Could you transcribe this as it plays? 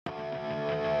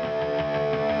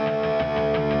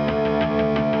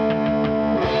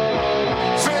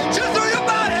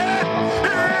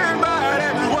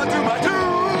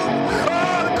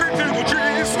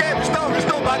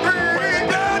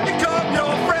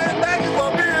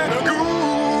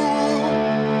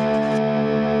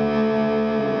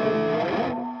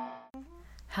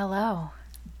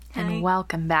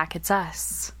Welcome back. It's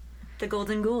us. The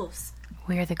Golden Ghouls.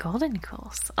 We're the Golden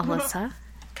Ghouls. Alyssa.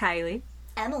 Kylie.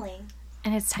 Emily.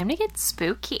 And it's time to get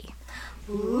spooky.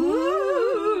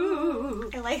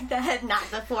 Ooh. I like the head nod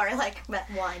before, like, 1,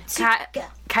 2, go.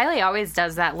 Kylie always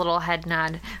does that little head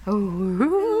nod.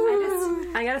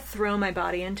 Ooh. I gotta throw my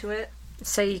body into it.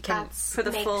 So you can for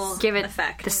the full give it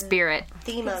effect. The spirit.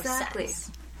 The most sense.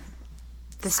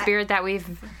 The spirit that we're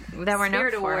known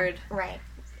Spirit for. award. Right.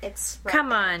 It's right Come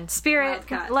there. on, spirit.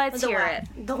 Wildcat. Let's hear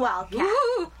it. The Wildcat.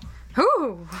 Ooh.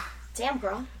 Ooh. Damn,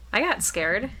 girl. I got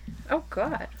scared. Oh,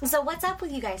 God. So what's up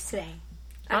with you guys today?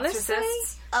 Honestly?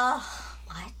 Exorcists?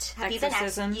 What?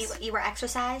 Exorcisms? You were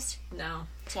exorcised? No.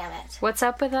 Damn it. What's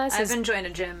up with us? I haven't joined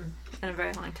a gym in a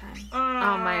very long time.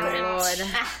 Oh, my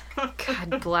Lord.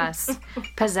 God bless.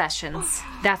 Possessions.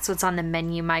 That's what's on the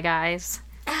menu, my guys.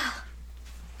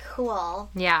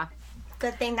 Cool. Yeah.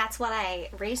 Good thing that's what I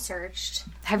researched.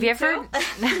 Have you ever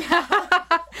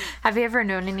Have you ever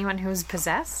known anyone who was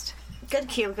possessed? Good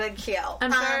cue, good cue.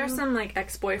 I'm sure some like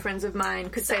ex-boyfriends of mine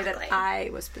could say that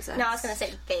I was possessed. No, I was going to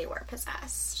say they were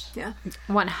possessed. Yeah.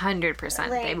 100%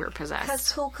 Like, they were possessed.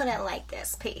 Because who couldn't like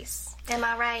this piece? Am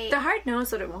I right? The heart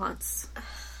knows what it wants.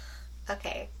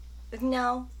 Okay.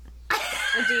 No.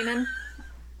 A demon.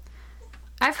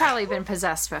 I've probably been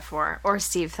possessed before, or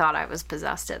Steve thought I was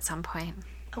possessed at some point.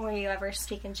 Were you ever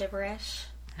speaking gibberish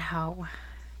No.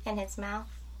 in his mouth?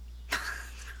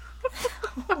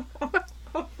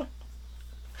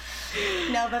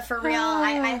 No, but for real,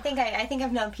 I think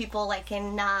I've known people like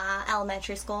in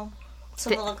elementary school.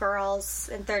 Some little girls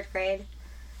in 3rd grade.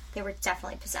 They were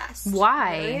definitely possessed.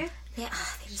 Why? Really? They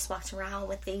just walked around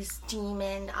with these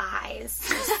demon eyes,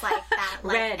 just like that,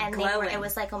 like, Red, and glowing. it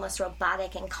was like almost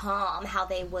robotic and calm how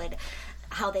they would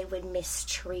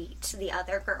mistreat the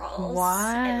other girls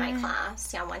What? in my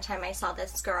class. Yeah, one time I saw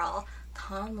this girl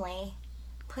calmly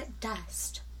put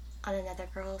dust on another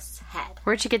girl's head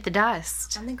Where'd you get the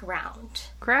dust? on the ground.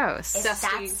 Gross. If Dusty-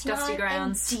 that's dusty not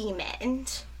grounds. a demon,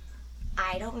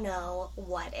 I don't know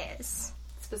what is.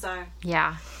 It's bizarre.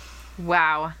 Yeah.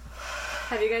 Wow.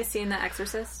 Have you guys seen The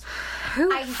Exorcist?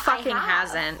 Who I fucking have.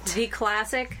 hasn't? The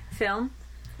classic film?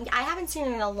 I haven't seen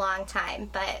it in a long time,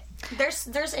 but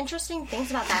there's interesting things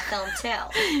about that film too.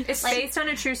 It's based on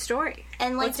a true story.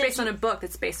 And, like, Well, it's based on a book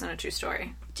that's based on a true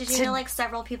story. Did you know like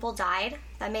several people died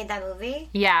that made that movie?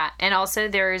 Yeah, and also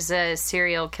there's a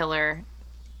serial killer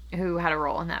who had a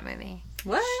role in that movie.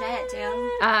 What? Shit,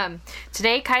 dude.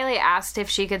 Today Kylie asked if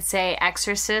she could say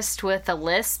exorcist with a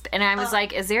lisp, and I was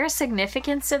like, is there a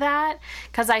significance to that?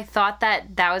 Because I thought that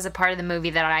was a part of the movie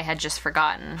that I had just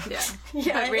forgotten. Yeah.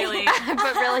 Yeah. But really,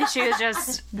 But really she was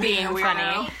just being a weirdo.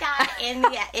 funny. God, in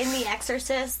The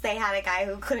Exorcist, they had a guy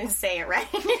who couldn't say it right.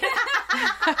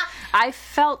 I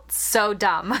felt so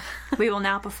dumb. we will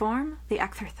now perform The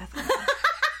Exorcist.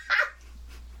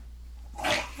 All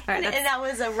right, And that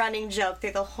was a running joke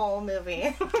through the whole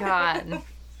movie. God.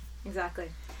 exactly.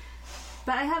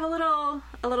 But I have a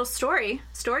little story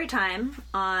time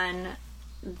on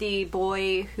the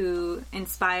boy who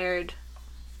inspired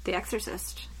The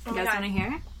Exorcist. You guys God. want to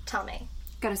hear? Tell me.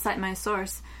 Gotta cite my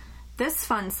source. This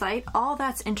fun site,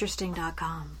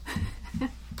 allthat'sinteresting.com.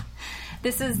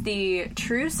 This is the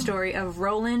true story of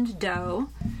Roland Doe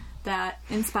that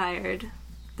inspired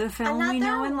the film we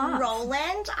know and love.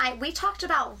 Roland. We talked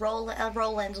about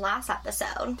Roland last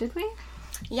episode. Did we?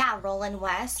 Yeah, Roland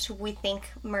West, who we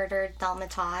think murdered Thelma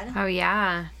Todd. Oh,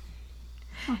 yeah.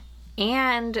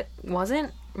 And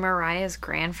wasn't Mariah's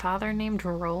grandfather named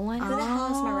Roland? Who the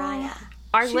hell is Mariah?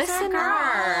 Our She's our listener.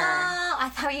 Oh, I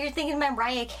thought you were thinking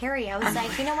Mariah Carey. I was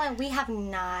like, you know what? We have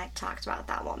not talked about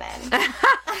that woman.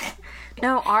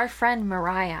 No, our friend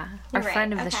Mariah. Our Right,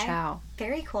 friend of the okay. show.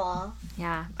 Very cool.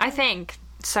 Yeah. I think.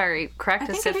 Sorry, correct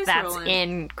I us think it if is that's Roland.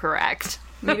 incorrect.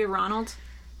 Maybe Ronald?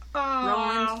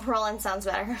 Roland sounds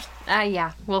better.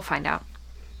 Yeah, we'll find out.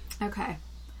 Okay.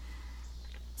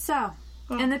 So,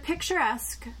 in the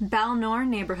picturesque Balnor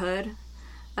neighborhood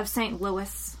of St.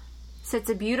 Louis sits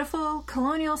a beautiful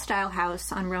colonial-style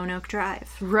house on Roanoke Drive.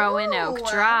 Roanoke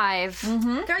Ooh. Drive.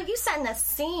 Girl, you setting the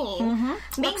scene.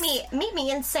 Meet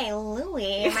me in St.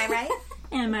 Louis. Am I right?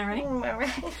 Am I right? Am I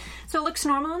right? So it looks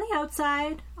normal on the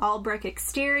outside. All brick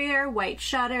exterior, white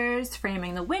shutters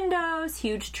framing the windows,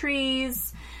 huge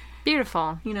trees,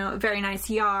 Beautiful. you know, a very nice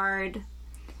yard.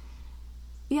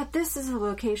 Yet this is a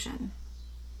location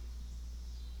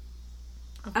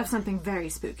of something very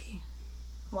spooky.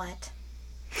 What?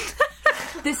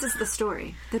 This is the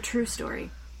story, the true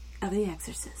story of The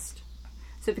Exorcist.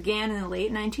 So it began in the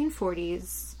late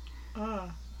 1940s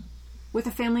with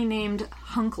a family named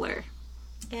Hunkler.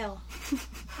 Ew.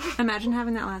 Imagine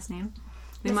having that last name.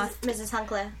 We must, Mrs.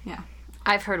 Hunkler. yeah.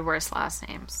 I've heard worse last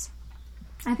names.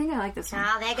 I think I like this one.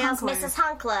 Oh, there goes Hunkler. Mrs.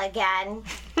 Hunkler again.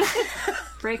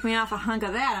 Break me off a hunk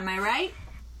of that, am I right?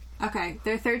 Okay,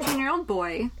 their 13-year-old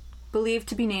boy, believed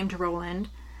to be named Roland,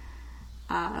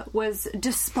 was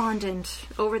despondent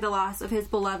over the loss of his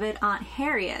beloved Aunt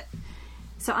Harriet.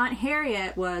 So Aunt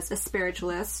Harriet was a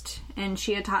spiritualist, and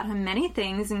she had taught him many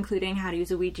things, including how to use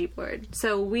a Ouija board.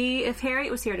 So if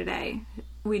Harriet was here today,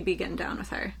 we'd be getting down with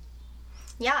her.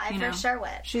 Yeah, I for sure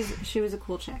would. She was a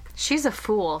cool chick. She's a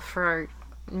fool for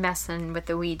messing with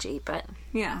the Ouija, but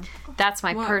Yeah. that's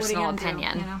my personal what are you gonna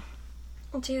opinion. do,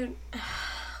 you know? Dude,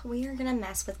 we are gonna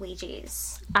mess with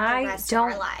Ouijas the I rest of our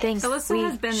don't lives. think Alyssa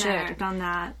has been should. there, done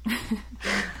that.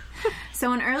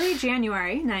 So in early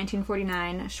January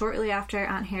 1949, shortly after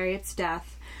Aunt Harriet's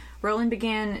death, Roland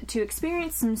began to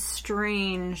experience some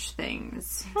strange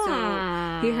things.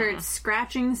 So he heard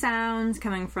scratching sounds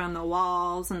coming from the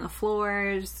walls and the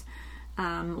floors.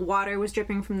 Water was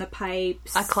dripping from the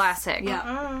pipes. A classic.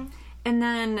 Yeah. And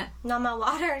then... No, my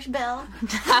water bill.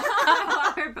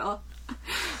 water bill.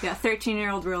 Yeah,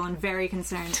 13-year-old Roland, very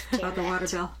concerned about the water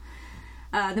bill.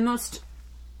 The most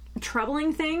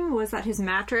troubling thing was that his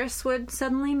mattress would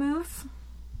suddenly move.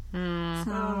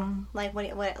 So, Like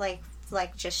what?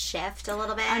 Like just shift a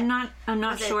little bit. I'm not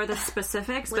Was sure it- the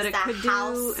specifics, was but it the could do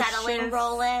house a settling, shift.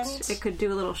 Roland? It could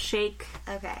do a little shake,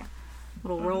 Okay.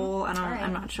 little roll. right.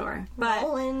 I'm not sure, but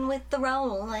Rolling with the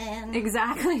Roland.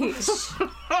 exactly.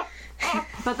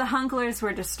 But the Hunklers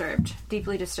were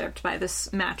deeply disturbed by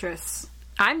this mattress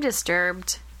I'm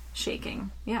disturbed.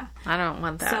 shaking. Yeah. I don't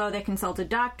want that. So they consulted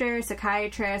doctors,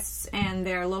 psychiatrists, and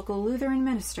their local Lutheran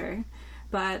minister,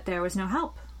 but there was no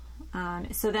help.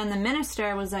 So then the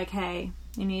minister was like, hey,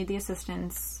 you need the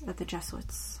assistance of the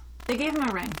Jesuits. They gave him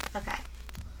a ring. Okay.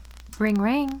 Ring,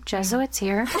 ring. Jesuits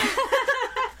here.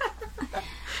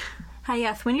 Hi,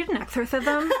 yes, we need an exorcism of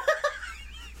them.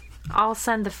 I'll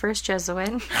send the first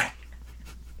Jesuit.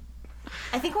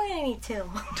 I think we're gonna need two.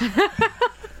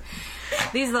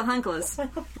 These are the Hunklers.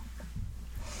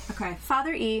 Okay,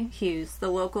 Father E. Hughes, the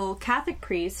local Catholic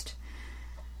priest,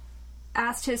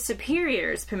 asked his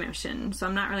superior's permission. So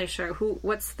I'm not really sure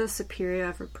what's the superior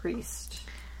of a priest.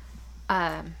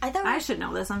 I thought I should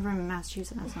know this. I'm from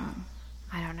Massachusetts.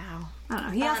 I don't know. I don't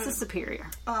know. He asked the superior.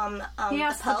 He the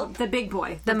asked Pope. the big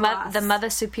boy, The boss. Mother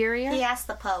Superior? He asked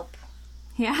the Pope.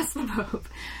 He asked the Pope.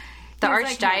 The He was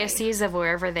like, hey. Archdiocese of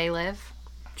wherever they live.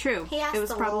 True. He asked it was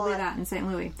the probably Lord. that in St.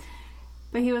 Louis.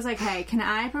 But he was like, hey, can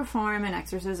I perform an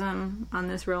exorcism on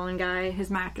this Roland guy? His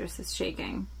mattress is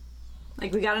shaking.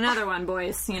 Like, we got another one,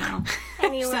 boys, you know.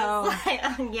 And he was So- like,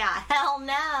 yeah, hell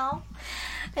no.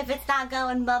 If it's not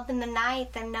going bump in the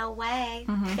night, then no way.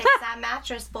 Fix that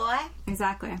mattress, boy.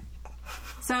 Exactly.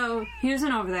 So Hughes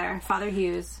went over there, Father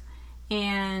Hughes,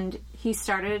 and he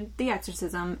started the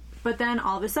exorcism. But then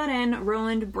all of a sudden,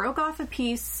 Roland broke off a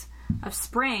piece of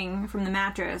spring from the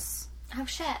mattress, Oh,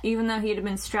 shit. even though he had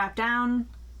been strapped down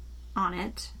on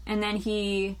it. And then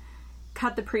he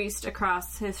cut the priest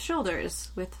across his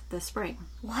shoulders with the spring.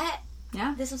 What?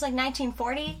 Yeah. This was like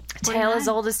 1940? Tale as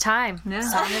old as time. Yeah.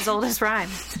 Song as old as rhyme.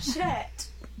 Shit.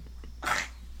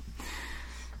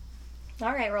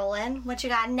 All right, Roland. What you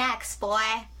got next, boy?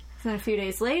 Then a few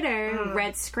days later,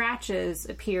 red scratches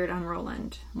appeared on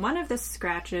Roland. One of the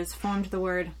scratches formed the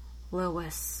word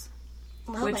Lois,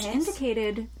 Lois. which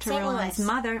indicated to St. Roland's Louis.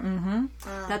 mother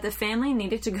that the family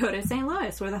needed to go to St.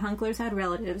 Louis, where the Hunklers had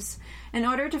relatives, in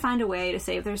order to find a way to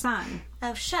save their son.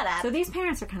 Oh, shut up. So these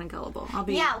parents are kind of gullible. I'll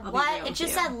be yeah, I'll be what? real It with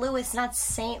just you. said Louis, not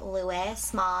St.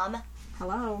 Louis, Mom.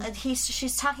 Hello.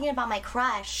 She's talking about my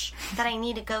crush that I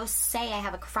need to go say I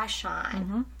have a crush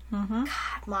on. God,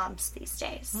 moms these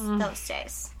days. Those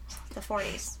days. The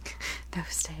 40s.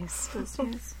 Those days. Those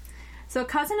days. So a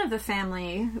cousin of the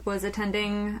family was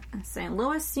attending St.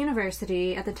 Louis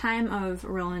University at the time of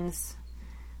Roland's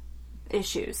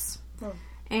issues.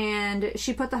 And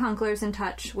she put the Hunklers in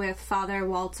touch with Father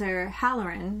Walter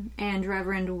Halloran and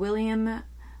Reverend William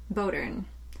Bodern.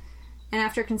 And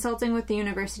after consulting with the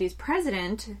university's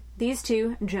president, these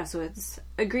two Jesuits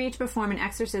agreed to perform an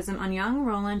exorcism on young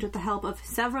Roland with the help of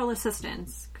several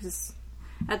assistants. Because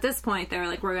at this point, they were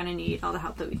like, we're going to need all the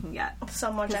help that we can get. So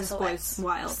more 'Cause this Jesuits. boy's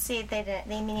wild. See, they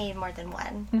needed more than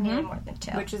one. They needed more than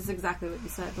two. Which is exactly what you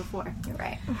said before. You're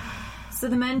right. So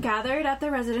the men gathered at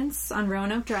their residence on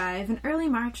Roanoke Drive in early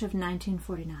March of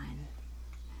 1949.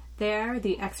 There,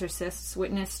 the exorcists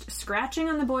witnessed scratching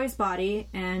on the boy's body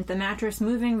and the mattress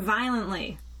moving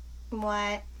violently.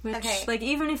 What? Which, Okay. like,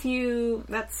 even if you...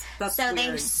 That's So weird.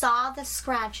 they saw the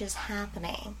scratches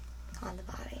happening on the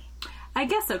body. I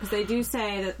guess so, because they do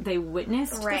say that they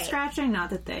witnessed Right. the scratching, not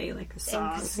that they, like,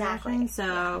 saw the Exactly. scratching.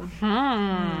 So,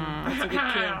 that's a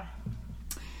good cue.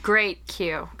 Great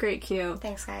cue. Great cue.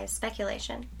 Thanks, guys.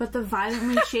 Speculation. But the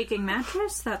violently shaking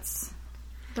mattress, that's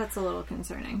a little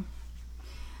concerning.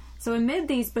 So amid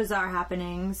these bizarre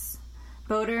happenings,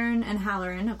 Bodern and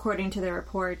Halloran, according to their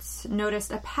reports,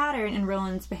 noticed a pattern in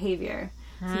Roland's behavior.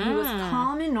 So he was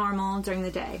calm and normal during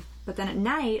the day. But then at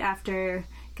night, after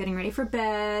getting ready for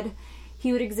bed,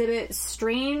 he would exhibit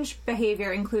strange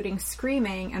behavior, including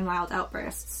screaming and wild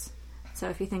outbursts. So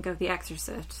if you think of The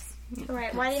Exorcist...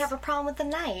 Right. Why do you have a problem with the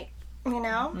night? You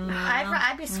know?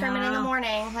 I'd be screaming in the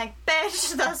morning, like,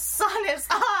 bitch, the sun is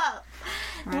up!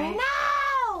 Right.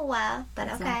 No! But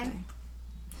okay. Exactly.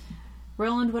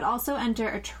 Roland would also enter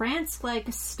a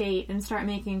trance-like state and start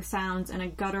making sounds in a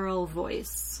guttural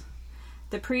voice.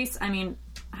 The priest, I mean,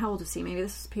 how old is he? Maybe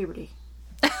this is puberty.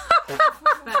 But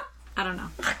I don't know.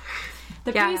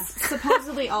 The priest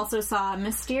supposedly also saw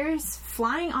mysterious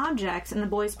flying objects in the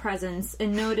boy's presence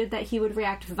and noted that he would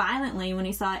react violently when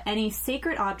he saw any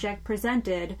sacred object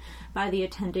presented by the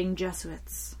attending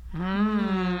Jesuits.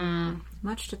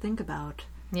 Much to think about.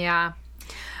 Yeah.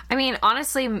 I mean,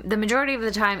 honestly, the majority of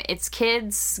the time, it's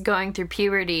kids going through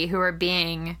puberty who are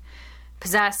being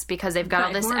possessed because they've got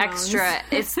all this hormones. extra.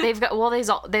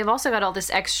 They've also got all this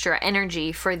extra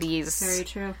energy for these. Very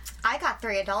true. I got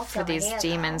 3 adults For these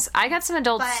demons. I got some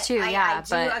adults But too, I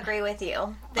but do agree with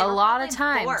you. They a were lot of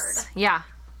probably times, bored yeah,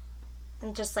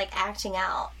 and just like acting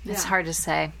out. it's hard to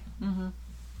say. In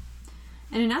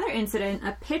another incident,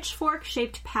 a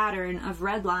pitchfork-shaped pattern of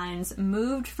red lines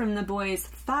moved from the boy's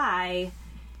thigh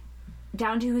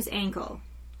down to his ankle.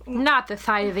 Not the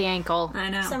thigh to the ankle. I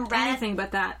know. Some red- Anything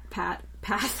but that path.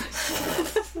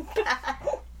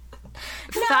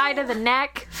 Thigh to the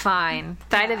neck, fine.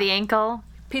 Thigh to the ankle,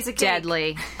 Piece of cake.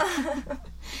 deadly.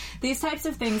 These types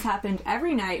of things happened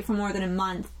every night for more than a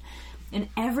month, and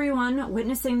everyone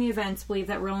witnessing the events believed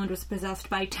that Roland was possessed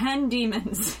by 10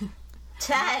 demons.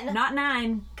 10. Not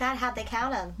 9, God, how'd they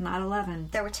count them? not 11.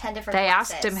 There were 10 different They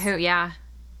voices. asked him who, yeah.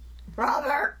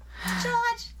 Robert!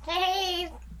 George! Hey!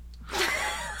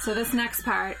 So this next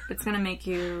part, it's going to make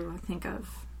you think of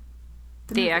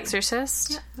The movie.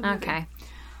 Exorcist? the movie. Okay.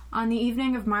 On the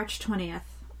evening of March 20th,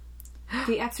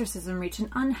 the exorcism reached an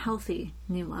unhealthy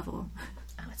new level.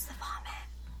 Oh, it's the vomit.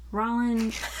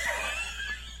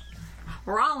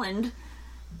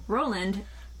 Roland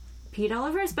peed all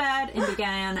over his bed and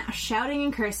began shouting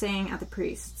and cursing at the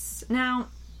priests. Now,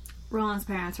 Roland's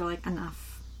parents were like,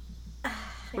 enough.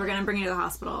 We're going to bring you to the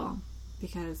hospital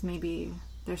because maybe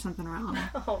there's something wrong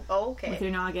Oh, okay. with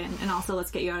your noggin. And also, let's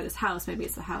get you out of this house. Maybe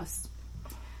it's the house.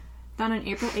 Then on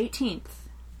April 18th,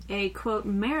 a, quote,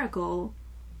 miracle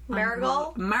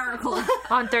Marigold?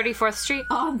 On 34th Street?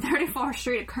 on 34th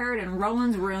Street occurred in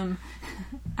Roland's room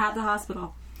at the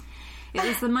hospital. It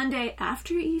was the Monday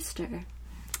after Easter,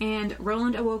 and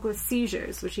Roland awoke with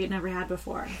seizures, which he had never had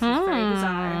before. It was very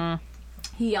bizarre.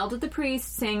 He yelled at the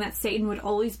priest, saying that Satan would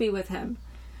always be with him.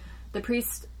 The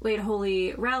priest laid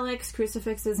holy relics,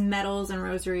 crucifixes, medals, and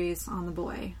rosaries on the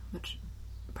boy, which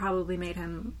probably made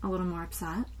him a little more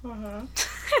upset.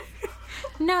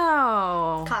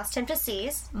 No. Caused him to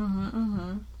seize.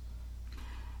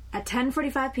 At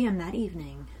 10:45 p.m. that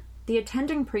evening, the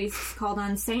attending priests called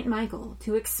on Saint Michael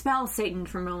to expel Satan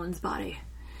from Roland's body.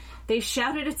 They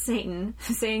shouted at Satan,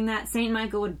 saying that Saint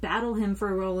Michael would battle him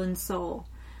for Roland's soul.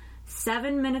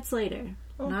 7 minutes later,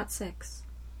 not 6,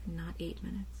 not 8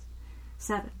 minutes,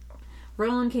 7,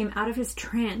 Roland came out of his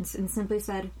trance and simply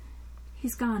said,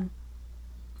 "He's gone."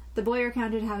 The boy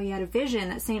recounted how he had a vision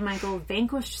that Saint Michael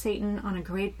vanquished Satan on a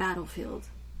great battlefield.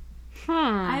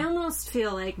 I almost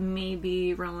feel like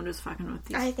maybe Roland was fucking with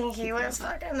these. I think he was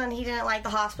fucking, and then he didn't like the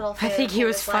hospital food. I think he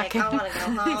was like, fucking. I want to go I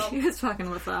think home. he was fucking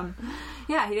with them.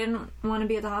 Yeah, he didn't want to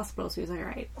be at the hospital, so he was like,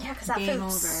 alright. Yeah, because that Game food over.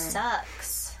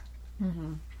 sucks.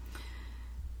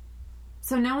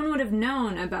 So no one would have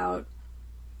known about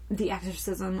the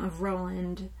exorcism of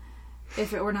Roland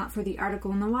if it were not for the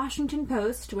article in the Washington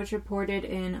Post, which reported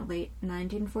in late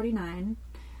 1949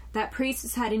 that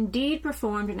priests had indeed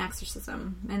performed an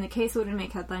exorcism, and the case wouldn't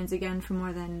make headlines again for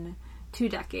more than 2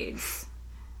 decades.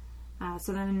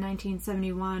 So then in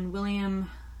 1971, William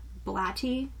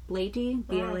Blatty,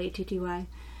 B-L-A-T-T-Y,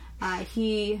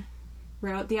 he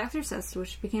wrote The Exorcist,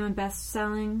 which became a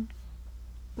best-selling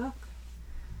book.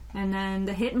 And then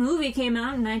the hit movie came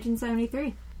out in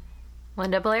 1973.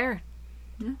 Linda Blair.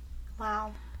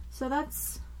 Wow. So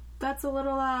that's a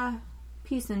little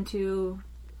piece into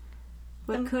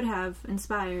what could have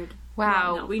inspired.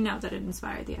 Wow. Well, no, we know that it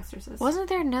inspired The Exorcist. Wasn't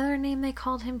there another name they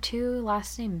called him too?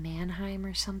 Last name Mannheim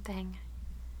or something?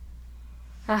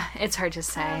 It's hard to I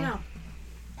say. don't know.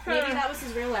 Maybe that was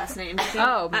his real last name.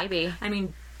 Oh, maybe. I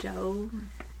mean, Doe.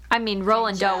 I mean,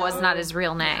 Roland Doe was Joe. not his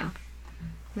real name.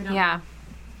 We don't Yeah.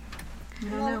 We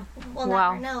don't know. We'll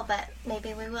Well. never know, but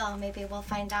maybe we will. Maybe we'll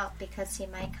find out because he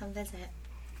might come visit.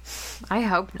 I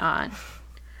hope not.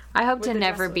 I hope With to the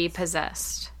never be Jessups.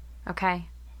 possessed. Okay?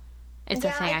 It's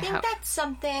Yeah, a thing I think hope. that's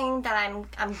something that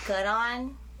I'm good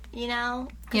on, you know?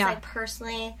 Because Yeah. I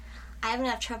personally, I have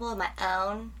enough trouble with my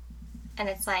own, and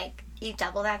it's like, you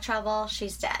double that trouble,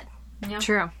 she's dead. Yeah.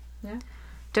 True. Yeah.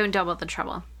 Don't double the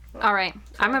trouble. All right.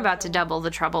 I'm about to double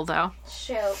the trouble, though,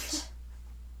 Shoot.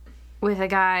 with a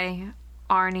guy,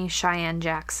 Arnie Cheyenne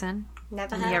Jackson.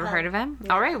 Never You ever heard of him?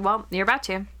 All right. Well, you're about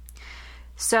to.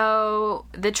 So,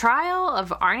 the trial of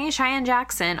Arnie Cheyenne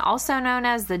Jackson, also known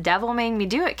as the Devil Made Me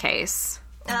Do It case,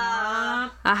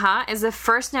 is the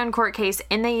first known court case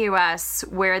in the U.S.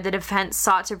 where the defense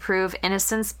sought to prove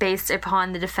innocence based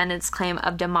upon the defendant's claim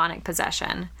of demonic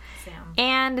possession Sam.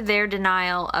 and their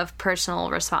denial of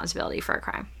personal responsibility for a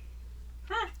crime.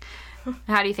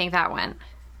 How do you think that went?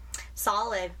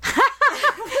 Solid.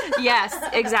 Yes,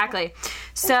 exactly.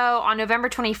 So on November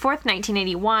 24th,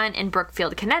 1981, in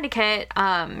Brookfield, Connecticut,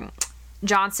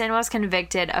 Johnson was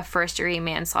convicted of first-degree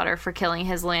manslaughter for killing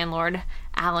his landlord,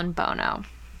 Alan Bono.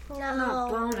 No.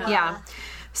 Bono. Yeah.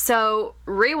 So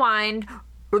rewind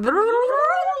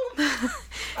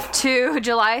to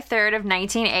July 3rd of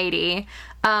 1980.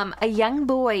 A young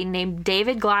boy named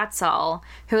David Glatzel,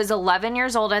 who was 11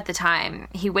 years old at the time,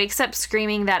 he wakes up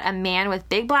screaming that a man with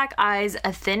big black eyes,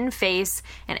 a thin face,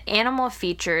 and animal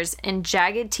features, and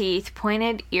jagged teeth,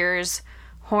 pointed ears,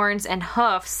 horns, and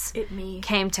hoofs It me.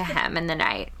 came to him in the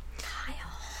night.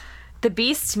 The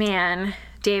beast man,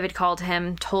 David called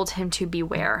him, told him to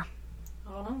beware.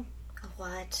 Oh.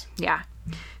 What? Yeah.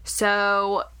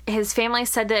 So his family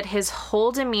said that his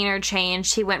whole demeanor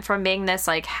changed. He went from being this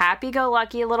like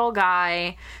happy-go-lucky little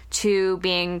guy to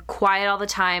being quiet all the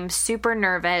time, super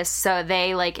nervous. So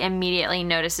they like immediately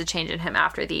noticed a change in him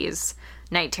after these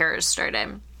night terrors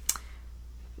started.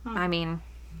 I mean,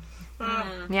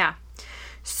 yeah.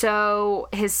 So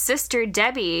his sister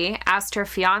Debbie asked her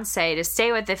fiance to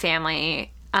stay with the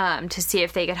family to see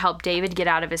if they could help David get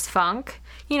out of his funk.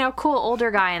 You know, cool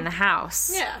older guy in the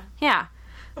house. Yeah. Yeah.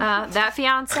 That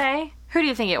fiance, who do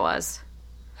you think it was?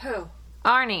 Who?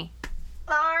 Arnie.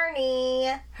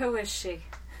 Barney. Who is she?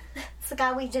 It's the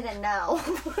guy we didn't know.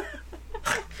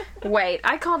 Wait,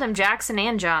 I called him Jackson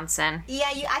and Johnson. Yeah,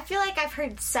 I feel like I've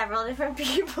heard several different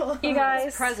people. You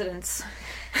guys. Presidents.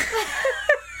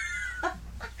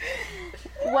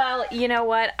 Well, you know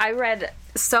what? I read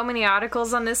so many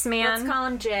articles on this man. Let's call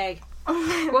him Jay.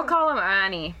 We'll call him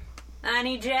Annie.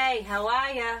 Annie J, how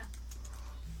are ya?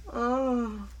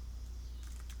 Mm.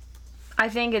 I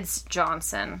think it's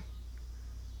Johnson.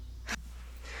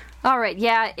 All right,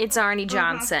 yeah, it's Arnie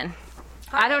Johnson.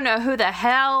 I don't know who the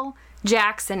hell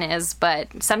Jackson is,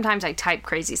 but sometimes I type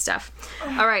crazy stuff.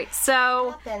 All right,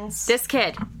 so Happens. this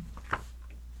kid,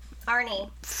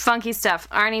 Arnie. funky stuff.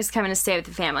 Arnie's coming to stay with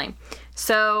the family.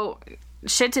 So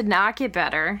shit did not get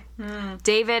better.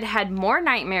 David had more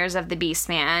nightmares of the Beast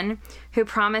Man, who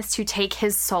promised to take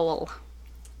his soul.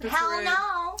 Hell rude.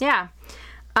 no. Yeah.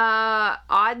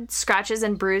 Odd scratches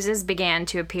and bruises began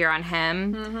to appear on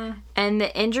him, and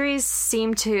the injuries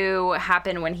seemed to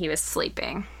happen when he was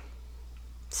sleeping.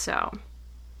 So,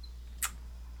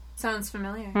 Sounds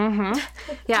familiar.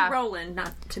 yeah, To Roland,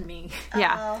 not to me.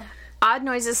 yeah. Odd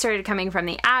noises started coming from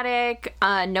the attic.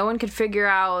 No one could figure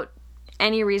out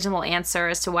any reasonable answer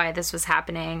as to why this was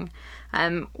happening.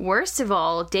 Worst of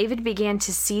all, David began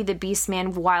to see the Beast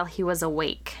Man while he was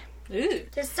awake. Ooh.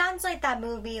 This sounds like that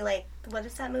movie, like, what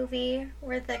is that movie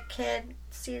where the kid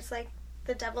sees, like,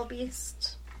 the devil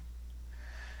beast?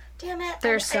 Damn it.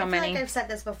 There's so I feel many. like I've said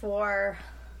this before,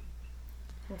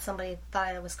 and somebody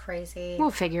thought it was crazy.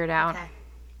 We'll figure it out. Okay.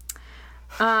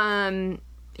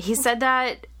 He said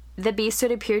that the beast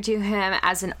would appear to him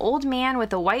as an old man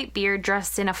with a white beard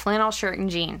dressed in a flannel shirt and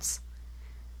jeans.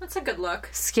 That's a good look.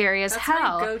 Scary as That's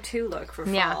hell. my go-to look for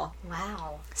fall. Yeah.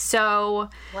 Wow. So,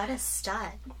 What a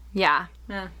stud. yeah.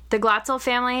 Yeah. The Glatzel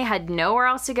family had nowhere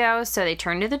else to go, so they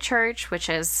turned to the church, which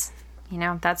is, you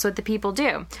know, that's what the people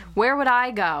do. Where would I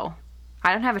go?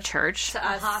 I don't have a church, To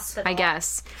us. Hospital. I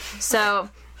guess. So,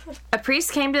 a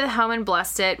priest came to the home and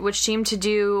blessed it, which seemed to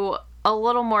do a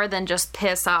little more than just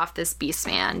piss off this beast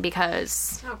man,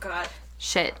 because Oh, God.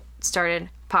 shit started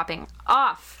popping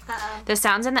off. Uh-oh. The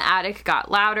sounds in the attic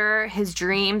got louder. His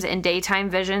dreams and daytime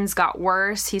visions got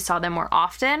worse. He saw them more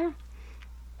often.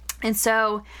 And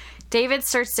so David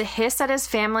starts to hiss at his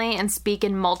family and speak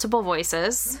in multiple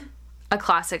voices. a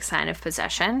classic sign of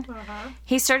possession.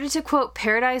 He started to quote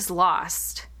Paradise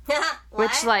Lost,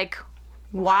 which, like,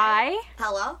 why?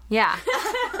 Hello? Yeah.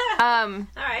 All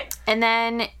right. And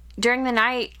then during the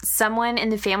night, someone in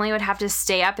the family would have to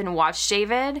stay up and watch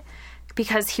David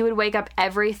because he would wake up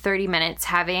every 30 minutes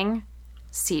having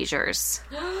seizures.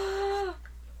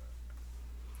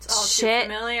 It's all Shit.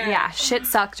 too familiar. Yeah, shit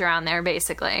sucked around there,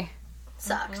 basically.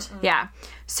 Sucked. Yeah.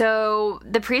 So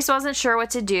the priest wasn't sure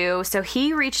what to do, so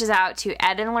he reaches out to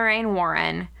Ed and Lorraine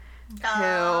Warren,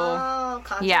 Oh,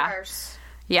 controversy.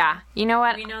 Yeah. You know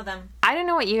what? We know them. I don't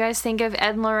know what you guys think of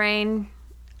Ed and Lorraine.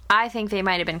 I think they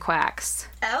might have been quacks.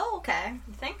 Oh, okay.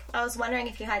 You think? I was wondering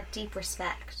if you had deep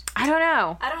respect. I don't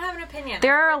know. I don't have an opinion.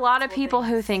 There are a lot of people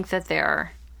who think that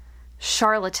they're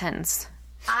charlatans.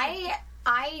 I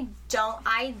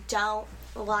don't.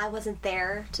 Well, I wasn't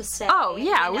there to say. Oh,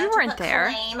 yeah, we weren't to put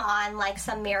there. Claim on like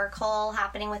some miracle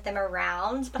happening with them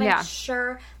around, but Yeah. I'm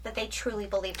sure that they truly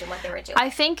believed in what they were doing. I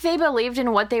think they believed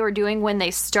in what they were doing when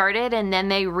they started, and then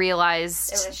they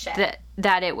realized It was shit.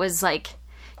 that it was like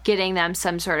getting them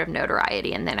some sort of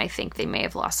notoriety, and then I think they may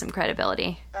have lost some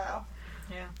credibility. Oh,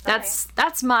 Yeah.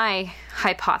 That's my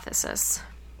hypothesis.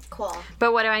 cool.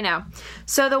 But what do I know?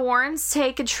 So the Warrens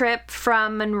take a trip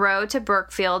from Monroe to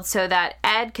Brookfield so that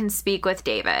Ed can speak with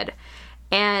David.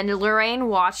 And Lorraine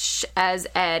watched as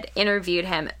Ed interviewed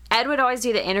him. Ed would always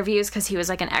do the interviews because he was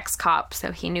like an ex-cop,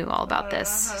 so he knew all about this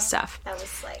stuff. That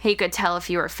was like He could tell if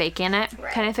you were faking it,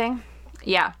 Right. kind of thing.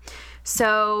 Yeah.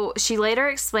 So she later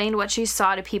explained what she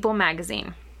saw to People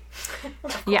magazine.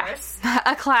 Yeah. course.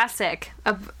 A classic.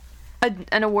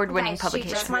 An award-winning Guys, publication.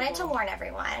 She just wanted to warn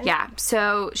everyone. Yeah.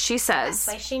 So she says...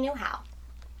 That's why she knew how.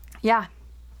 Yeah.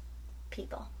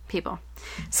 People.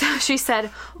 So she said,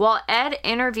 while Ed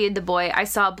interviewed the boy, I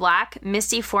saw a black,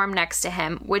 misty form next to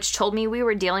him, which told me we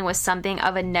were dealing with something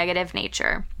of a negative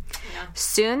nature. Yeah.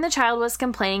 Soon the child was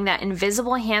complaining that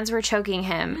invisible hands were choking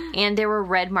him and there were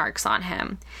red marks on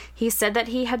him. He said that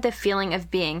he had the feeling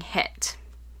of being hit.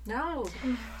 No.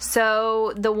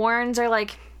 So the Warrens are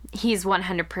like, he's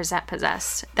 100%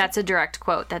 possessed. That's a direct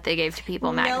quote that they gave to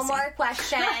People magazine. No more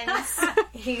questions.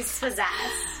 He's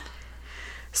possessed.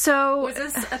 So Was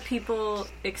this a People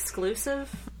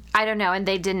exclusive? I don't know, and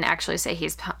they didn't actually say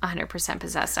he's 100%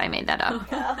 possessed. I made that up.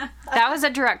 That was a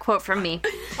direct quote from me.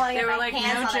 They were like,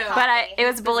 no joke. But it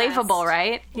was believable,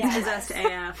 right? Yeah. Possessed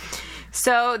AF.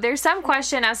 So there's some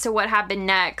question as to what happened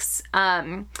next.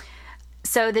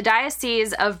 So the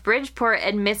Diocese of Bridgeport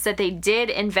admits that they did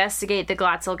investigate the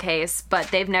Glatzel case, but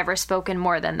they've never spoken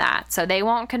more than that. So they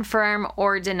won't confirm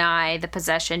or deny the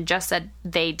possession, just that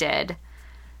they did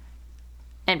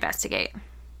investigate.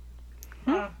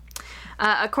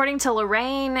 According to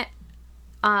Lorraine,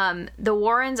 the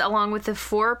Warrens, along with the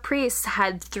 4 priests,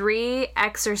 had 3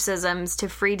 exorcisms to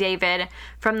free David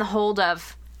from the hold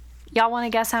of... Y'all want to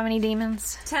guess how many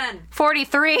demons? 10.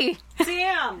 43!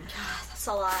 Damn. That's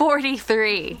a lot.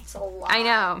 43. That's a lot. I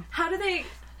know. How do they...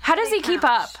 How does he keep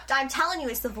up? I'm telling you,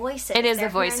 it's the voices. It is the They're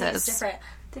hearing these voices. Different.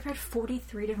 They've had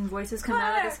 43 different voices come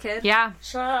out of this kid? Yeah.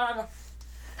 Sean.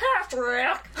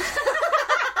 Patrick.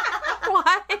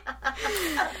 What?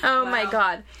 Oh my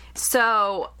god.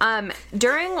 So,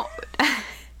 during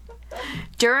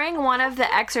one of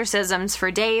the exorcisms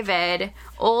for David,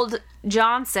 old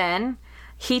Johnson,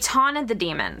 he taunted the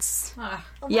demons.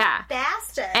 Yeah.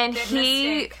 Bastard. And Big he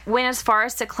mistake. went as far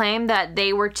as to claim that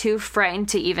they were too frightened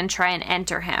to even try and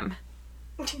enter him.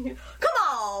 Come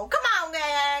on,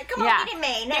 man. Come Yeah. on, get in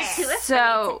me. Next.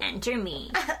 So, Enter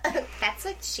me. That's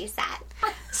what she said.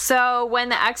 So when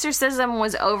the exorcism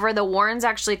was over, the Warrens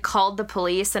actually called the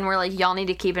police and were like, y'all need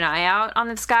to keep an eye out on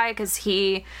this guy because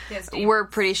Yes, demons. we're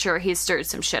pretty sure he stirred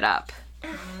some shit up.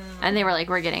 And they were like,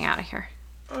 we're getting out of here.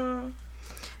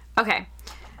 Okay.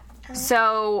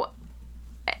 So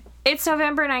it's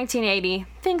November 1980.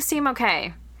 Things seem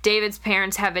okay. David's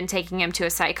parents have been taking him to a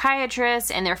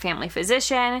psychiatrist and their family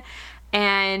physician.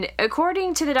 And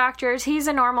according to the doctors, he's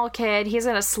a normal kid. He's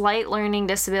got a slight learning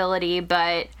disability,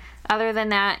 but other than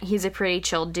that, he's a pretty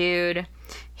chill dude.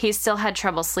 He still had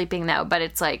trouble sleeping, though, but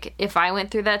it's like, if I went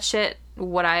through that shit,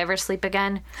 would I ever sleep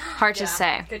again? Hard to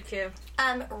say. Good cue.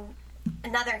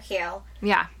 Another cue.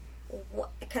 Yeah.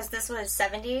 Because this was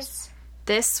 70s.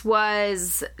 This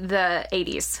was the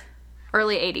 80s.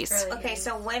 Early 80s. Okay,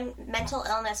 so when mental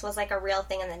illness was like a real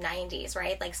thing in the 90s,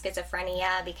 right? Like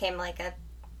schizophrenia became like a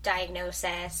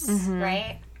diagnosis,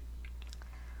 right?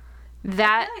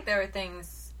 That I feel like there were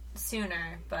things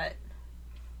sooner, but...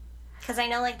 Because I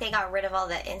know like they got rid of all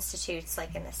the institutes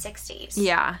like in the 60s.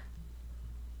 yeah.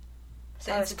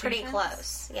 So it was pretty institutions?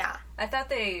 close. Yeah. I thought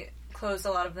they closed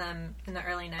a lot of them in the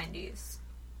early 90s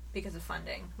because of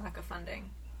funding, lack of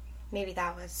funding. maybe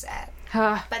that was it.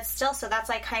 Ugh. But still, so that's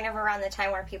like kind of around the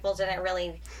time where people didn't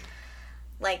really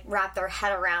like wrap their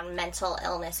head around mental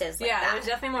illnesses like that. There was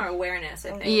definitely more awareness,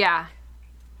 I think. Yeah.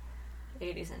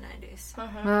 80s and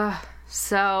 90s.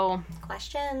 So,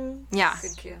 Questions? yeah.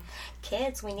 Good cue.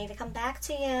 Kids, we need to come back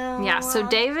to you. Yeah, so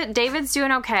David's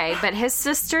doing okay, but his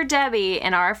sister Debbie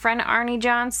and our friend Arnie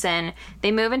Johnson,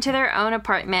 they move into their own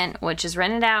apartment, which is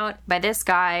rented out by this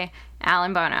guy,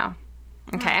 Alan Bono.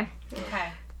 Okay? Okay.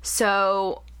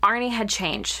 So, Arnie had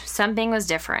changed. Something was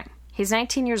different. He's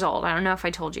 19 years old. I don't know if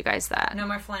I told you guys that. No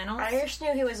more flannels? I just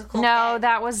knew he was a cool No, kid.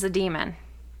 that was the demon.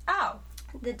 Oh.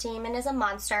 The demon is a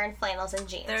monster in flannels and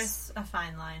jeans. There's a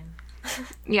fine line.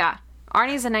 Yeah.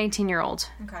 Arnie's a 19-year-old.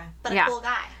 Okay. But yeah. a cool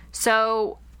guy.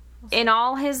 So, in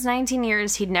all his 19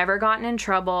 years, he'd never gotten in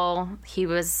trouble. He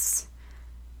was,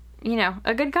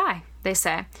 a good guy, they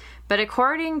say. But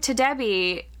according to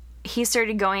Debbie, he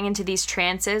started going into these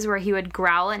trances where he would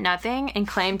growl at nothing and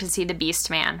claim to see the Beast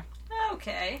Man.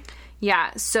 Okay.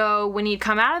 Yeah, so when he'd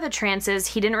come out of the trances,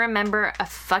 he didn't remember a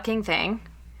fucking thing.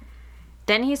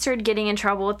 Then he started getting in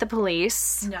trouble with the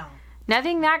police. No.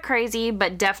 Nothing that crazy,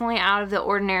 but definitely out of the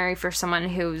ordinary for someone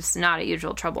who's not a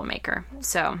usual troublemaker.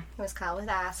 So He was caught with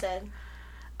acid.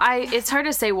 it's hard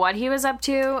to say what he was up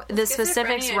to. The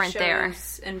specifics weren't there.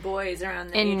 And boys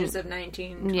around the ages of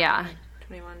 19, 20, Yeah.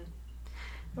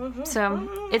 21.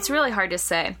 So it's really hard to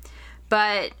say.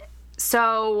 But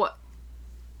so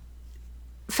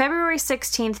February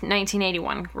 16th,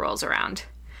 1981 rolls around.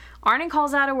 Arnie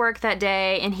calls out of work that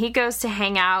day and he goes to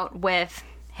hang out with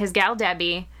his gal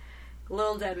Debbie,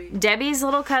 Little Debbie. Debbie's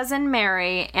little cousin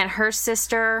Mary, and her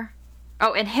sister,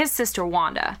 and his sister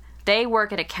Wanda. They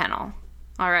work at a kennel.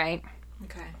 All right.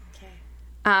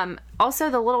 Okay. Also,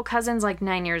 the little cousin's like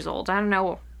 9 years old. I don't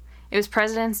know. It was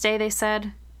President's Day, they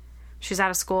said. She's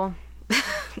out of school.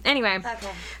 Anyway. Okay.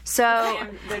 So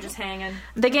They're just hanging.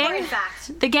 the Important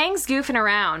fact. gang's goofing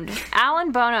around.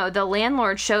 Alan Bono, the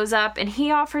landlord, shows up and he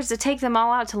offers to take them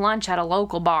all out to lunch at a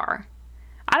local bar.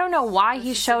 I don't know why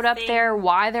he showed up there,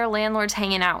 why their landlord's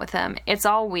hanging out with them. It's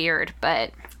all weird,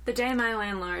 but The day my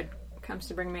landlord comes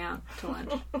to bring me out to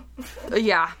lunch.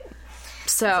 yeah.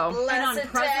 So And on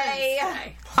Blessed President's day.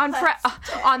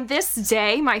 Day. on this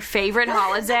day, my favorite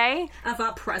holiday, Of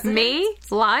a president? me,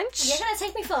 lunch. You're gonna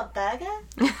take me for a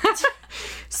burger?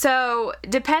 So,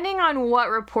 depending on what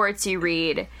reports you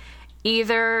read,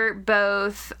 either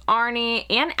both Arnie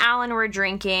and Alan were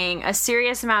drinking a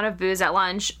serious amount of booze at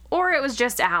lunch, or it was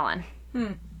just Alan.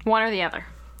 One or the other.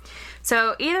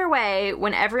 So, either way,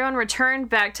 when everyone returned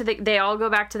back to they all go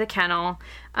back to the kennel,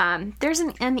 there's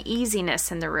an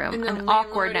uneasiness in the room, And the an landlord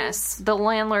awkwardness. The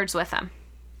landlord's with him.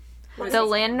 What The is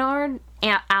landlord,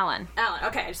 Alan. Alan.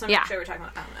 Okay, I just want to Yeah. make sure we're talking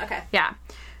about Alan. Okay. Yeah.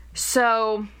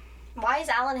 So, Why is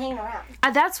Alan hanging around?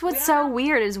 that's what's so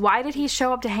weird is why did he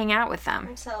show up to hang out with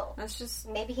them? So That's just...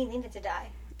 maybe he needed to die.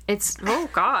 It's, oh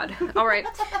God. All right.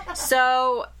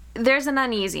 So there's an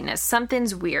uneasiness.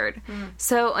 Something's weird.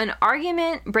 So an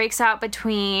argument breaks out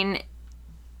between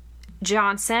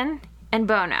Johnson and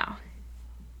Bono,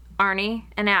 Arnie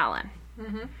and Alan.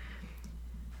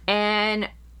 And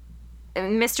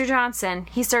Mr. Johnson,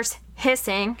 he starts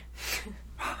hissing,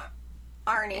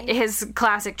 Arnie. his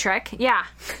classic trick. Yeah.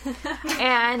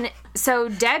 And so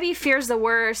Debbie fears the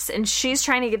worst and she's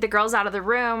trying to get the girls out of the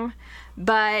room.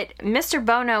 But Mr.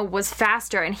 Bono was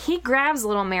faster and he grabs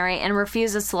little Mary and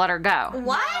refuses to let her go.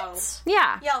 What?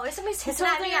 Yeah. Yo, if somebody's hissing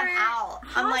at me, I'm out.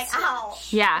 I'm like, out.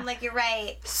 Yeah. I'm like, you're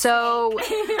right. So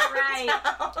You're right.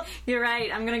 You're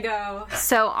right. I'm gonna go.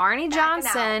 Arnie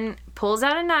Johnson pulls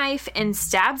out a knife and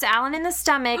stabs Alan in the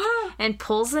stomach and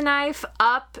pulls the knife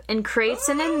up and creates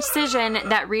an incision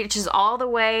that reaches all the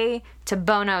way to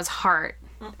Bono's heart.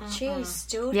 Jeez,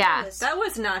 dude. Yeah. That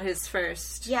was not his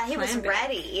first. Yeah, he was plan B.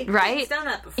 ready. Right? He's done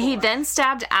that before. He then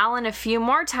stabbed Alan a few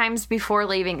more times before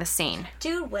leaving the scene.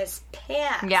 Dude was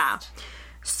pissed. Yeah.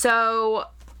 So,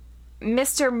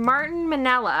 Mr. Martin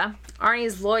Minella,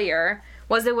 Arnie's lawyer,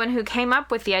 was the one who came up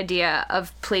with the idea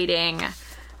of pleading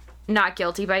not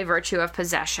guilty by virtue of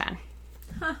possession.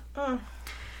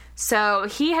 So,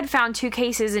 he had found 2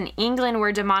 cases in England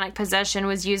where demonic possession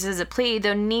was used as a plea,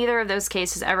 though neither of those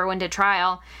cases ever went to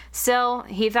trial. Still,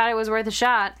 he thought it was worth a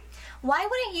shot. Why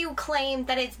wouldn't you claim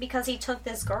that it's because he took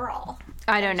this girl?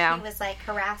 I don't know. He was, like,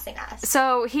 harassing us.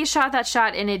 So, he shot that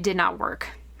shot and it did not work.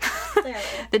 Clearly.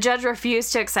 The judge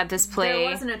refused to accept this plea. There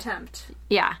was an attempt.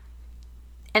 Yeah.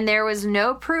 And there was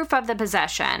no proof of the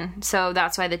possession, so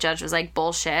that's why the judge was like,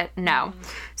 bullshit, no.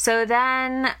 So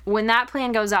then, when that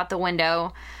plan goes out the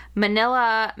window,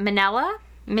 Manila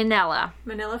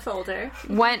Folder.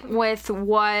 went with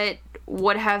what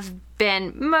would have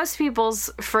been most people's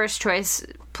first choice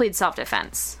plead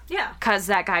self-defense. Yeah. Because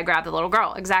that guy grabbed the little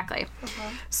girl. Exactly.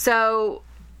 So,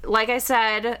 like I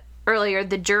said earlier,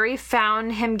 the jury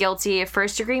found him guilty of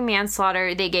first-degree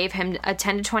manslaughter. They gave him a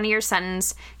 10 to 20-year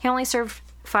sentence. He only served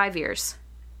 5 years.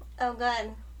 Oh,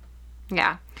 good.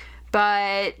 Yeah.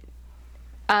 But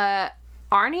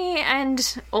Arnie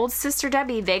and old sister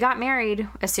Debbie, they got married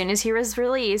as soon as he was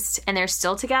released, and they're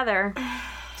still together.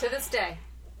 To this day.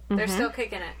 They're still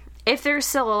kicking it. If they're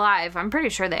still alive. I'm pretty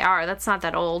sure they are. That's not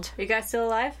that old. Are you guys still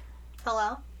alive?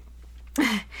 Hello?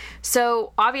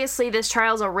 So, obviously, this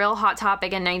trial's a real hot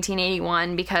topic in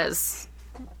 1981 because,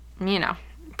 you know,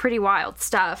 pretty wild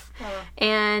stuff.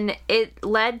 And it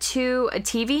led to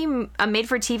a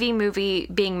made-for-TV movie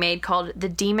being made called The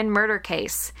Demon Murder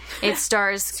Case. It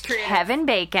stars Kevin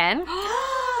Bacon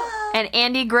and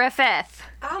Andy Griffith.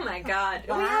 Oh my god.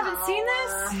 We haven't seen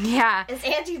this? Yeah. Is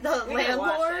Andy the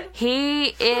landlord? He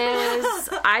is...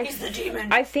 He's the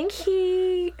demon. I think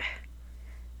he...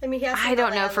 I mean, he has to be I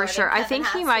don't the know for landlord, sure. and I Kevin think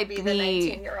he has might to be be... the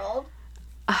 19-year-old.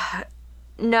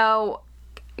 No,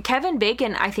 Kevin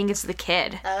Bacon, I think it's the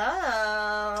kid.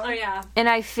 Oh. Oh, yeah. And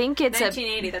I think it's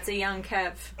 1980. That's a young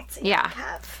Kev. Yeah.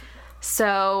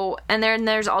 So, and then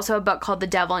there's also a book called The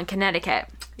Devil in Connecticut.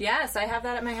 Yes, I have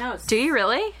that at my house. Do you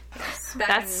really?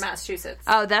 Back in Massachusetts.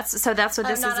 Oh, that's what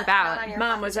this is about.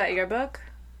 Mom, was that your book?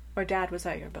 Or Dad, was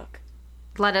that your book?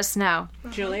 Let us know.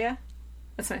 Julia?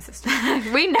 That's my sister.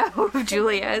 We know who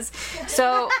Julia is.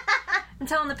 So, I'm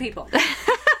telling the people.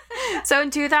 So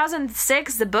in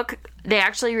 2006, the book, they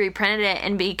actually reprinted it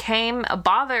and became a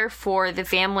bother for the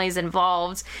families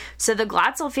involved. So the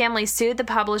Glatzel family sued the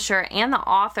publisher and the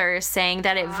author, saying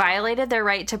that it violated their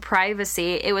right to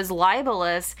privacy, it was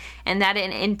libelous, and that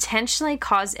it intentionally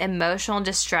caused emotional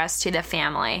distress to the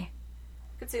family.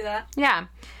 Could see that. Yeah.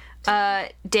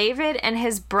 David and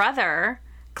his brother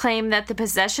claimed that the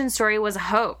possession story was a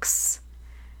hoax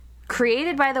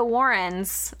created by the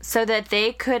Warrens so that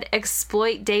they could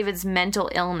exploit David's mental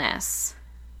illness.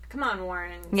 Come on,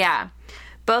 Warren. Yeah.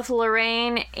 Both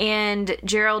Lorraine and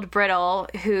Gerald Brittle,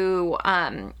 who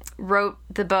wrote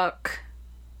the book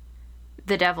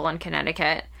The Devil in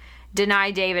Connecticut,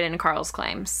 denied David and Carl's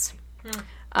claims.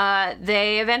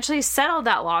 They eventually settled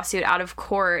that lawsuit out of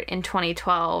court in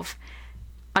 2012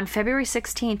 on February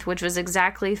 16th, which was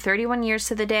exactly 31 years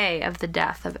to the day of the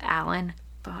death of Alan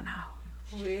Bono.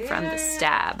 Weird. From the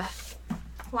stab.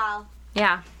 Wow.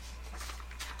 Yeah.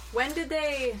 When did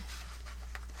they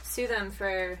sue them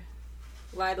for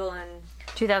libel and...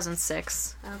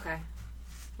 2006. Okay.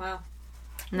 Wow.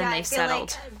 And then they I feel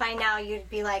settled. like by now you'd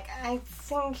be like, I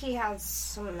think he has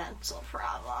some mental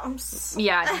problems.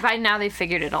 Yeah, by now they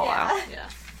figured it all out. Yeah.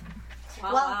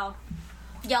 Well, Wow.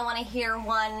 Y'all want to hear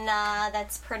one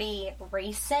that's pretty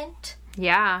recent?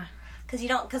 Yeah.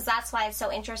 Because that's why it's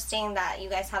so interesting that you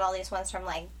guys had all these ones from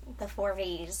like the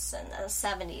 40s and the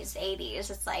 70s, 80s.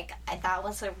 It's like, I thought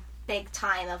was a big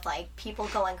time of like people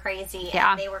going crazy,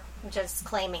 Yeah. and they were just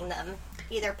claiming them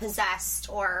either possessed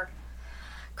or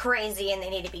crazy and they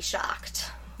need to be shocked,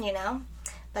 you know?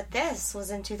 But this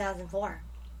was in 2004.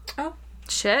 Oh.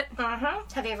 Shit.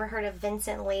 Have you ever heard of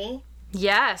Vincent Lee?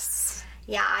 Yes.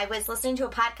 Yeah, I was listening to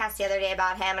a podcast the other day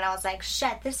about him, and I was like,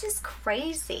 shit, this is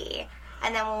crazy.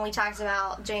 And then when we talked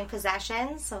about doing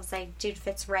possessions, I was like, dude,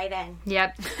 fits right in.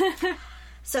 Yep.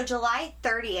 So July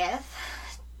 30th,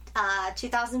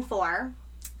 2004,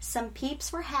 some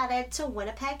peeps were headed to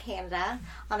Winnipeg, Canada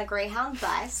on a Greyhound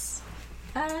bus.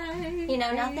 You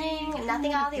know,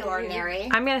 nothing out of the ordinary.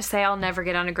 I'm going to say I'll never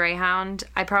get on a Greyhound.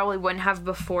 I probably wouldn't have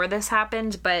before this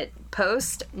happened, but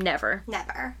post, never.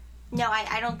 Never. No,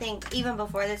 I don't think, even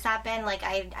before this happened, like,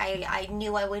 I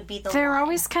knew I would be the They're one.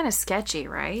 always kind of sketchy,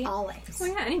 right? Always. Well,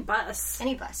 yeah, any bus.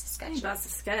 Any bus is sketchy. Any bus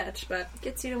is sketch, but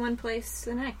gets you to one place to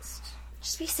the next.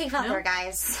 Just be safe out there,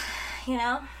 guys. You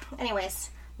know? Anyways,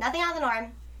 nothing out of the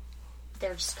norm.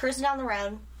 They're just cruising down the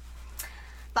road.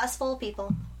 Bus full of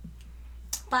people.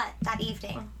 But that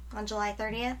evening, on July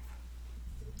 30th,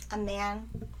 a man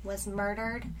was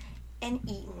murdered and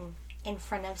eaten in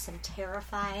front of some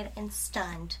terrified and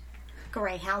stunned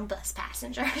Greyhound bus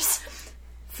passengers.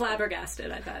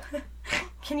 Flabbergasted, I bet.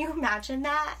 Can you imagine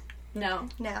that? No.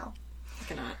 No. I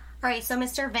cannot. Alright, so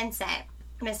Mr.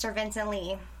 Vincent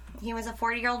Lee, he was a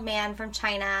 40-year-old man from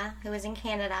China who was in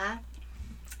Canada.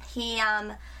 He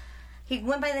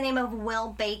went by the name of Will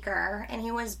Baker, and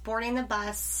he was boarding the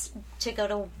bus to go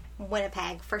to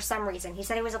Winnipeg for some reason. He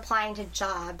said he was applying to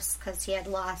jobs because he had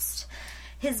lost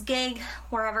his gig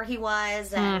wherever he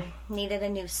was and needed a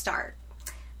new start.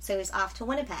 So he was off to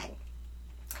Winnipeg.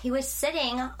 He was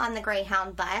sitting on the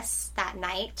Greyhound bus that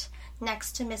night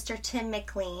next to Mr. Tim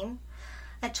McLean,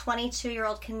 a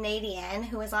 22-year-old Canadian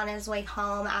who was on his way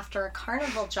home after a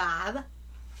carnival job.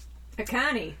 A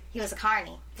carny. He was a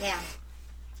carny, yeah.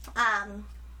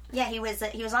 He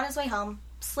was on his way home,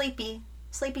 sleepy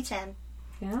Tim.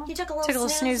 Yeah. He took a little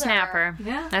snooze napper,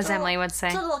 as Emily would say.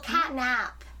 Took a little cat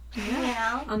nap,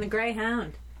 On the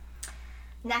Greyhound.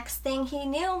 Next thing he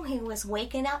knew, he was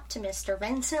waking up to Mr.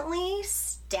 Vincent Lee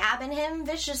stabbing him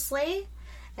viciously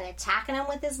and attacking him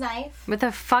with his knife. With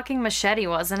a fucking machete,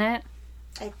 wasn't it?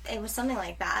 It was something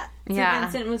like that. Yeah. So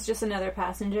Vincent was just another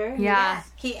passenger? Yeah.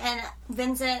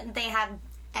 Vincent, they had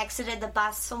exited the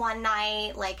bus one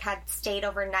night, had stayed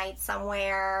overnight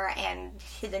somewhere, and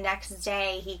the next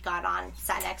day he got on,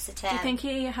 sat next to Tim. Do you think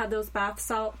he had those bath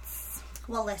salts?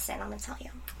 Well, listen, I'm going to tell you.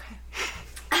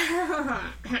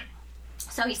 Okay.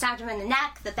 So he stabbed him in the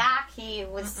neck, the back. He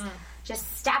was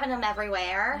just stabbing him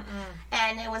everywhere.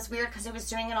 And it was weird because he was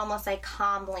doing it almost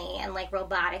calmly and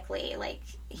robotically.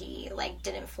 He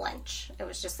didn't flinch. It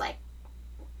was just like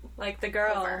the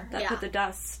girl over. that put the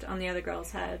dust on the other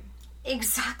girl's head.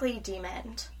 Exactly,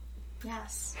 demon.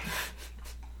 Yes.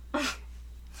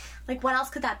 What else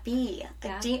could that be?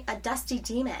 A dusty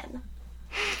demon.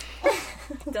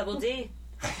 Double D.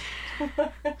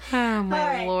 Oh,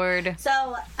 my Lord.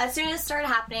 So, as soon as it started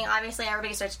happening, obviously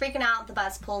everybody starts freaking out. The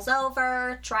bus pulls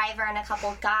over. Driver and a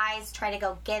couple guys try to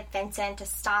go get Vincent to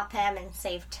stop him and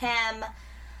save Tim.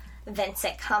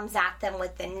 Vincent comes at them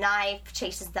with the knife,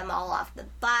 chases them all off the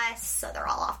bus. So they're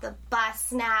all off the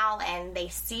bus now, and they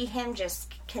see him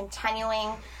just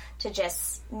continuing to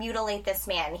just mutilate this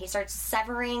man. He starts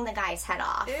severing the guy's head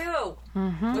off. Ew.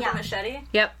 Mm-hmm. With a machete?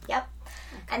 Yep.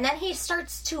 And then he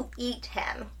starts to eat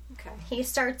him. Okay. He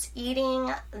starts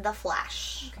eating the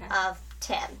flesh of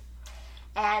Tim.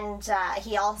 And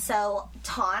he also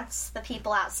taunts the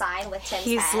people outside with Tim's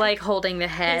head. He's holding the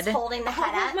head. He's holding the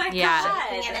head up. Oh my God.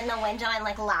 Shaking it in the window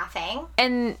and laughing.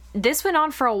 And this went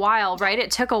on for a while, right?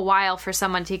 It took a while for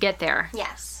someone to get there.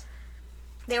 Yes.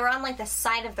 They were on the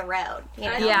side of the road. You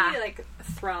know? I'd be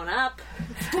thrown up.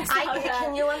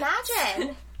 Can you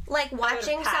imagine?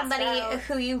 Watching somebody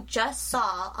who you just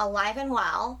saw alive and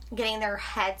well getting their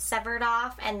head severed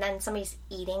off, and then somebody's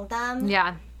eating them.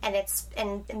 Yeah.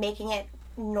 And making it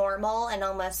normal and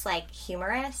almost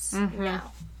humorous. Mm-hmm. No.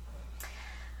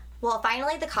 Well,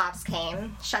 finally the cops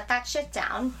came, shut that shit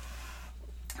down.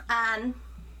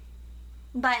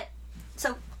 But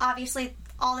so obviously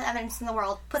all the evidence in the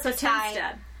world put this guy.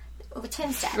 Dead.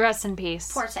 Tim's dead. Rest in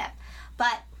peace. Poor Tim.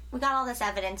 But we got all this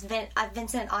evidence.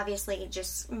 Vincent obviously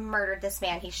just murdered this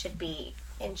man. He should be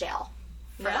in jail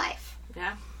for life.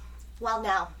 Yeah. Well,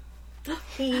 no.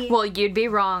 Well, you'd be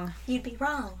wrong. You'd be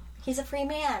wrong. He's a free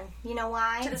man. You know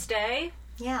why? To this day?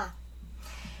 Yeah.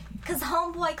 Because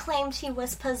Homeboy claimed he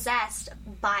was possessed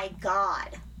by God.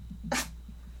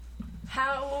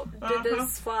 How did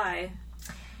this fly?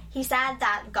 He said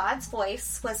that God's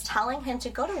voice was telling him to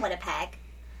go to Winnipeg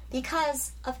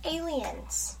because of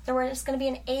aliens. There was going to be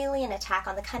an alien attack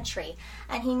on the country,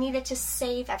 and he needed to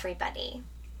save everybody.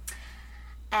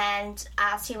 And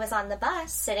as he was on the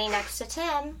bus, sitting next to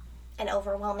Tim, an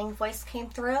overwhelming voice came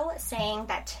through saying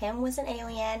that Tim was an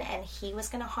alien and he was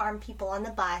going to harm people on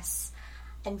the bus,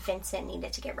 and Vincent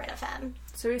needed to get rid of him.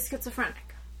 So he's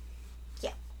schizophrenic.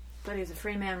 Yeah. But he's a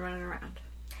free man running around.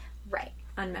 Right.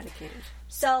 Unmedicated.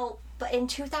 So, but in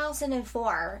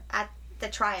 2004, at the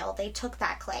trial, they took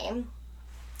that claim.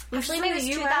 Actually, maybe the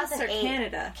U.S. or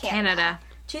Canada? Canada.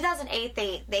 2008,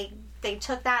 they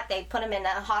took that, they put him in a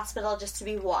hospital just to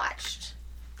be watched.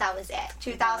 That was it.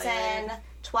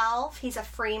 2012, he's a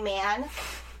free man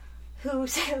who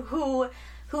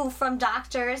from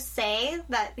doctors say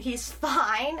that he's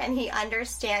fine and he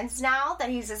understands now that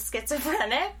he's a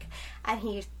schizophrenic, and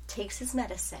he takes his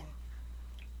medicine.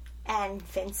 And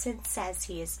Vincent says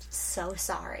he is so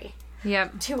sorry.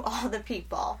 Yep. To all the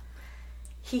people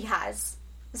he has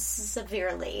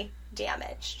severely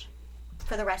damaged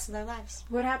for the rest of their lives.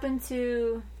 What happened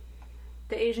to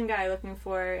the Asian guy looking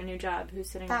for a new job who's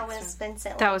sitting That next to was him?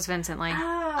 Vincent. That was Vincent Lee.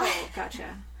 Oh,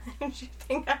 gotcha. What did you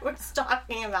think I was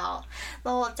talking about the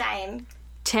whole time?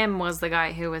 Tim was the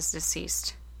guy who was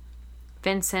deceased.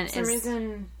 Vincent For some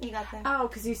reason... You got that? Oh,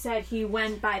 because you said he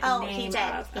went by the name he did.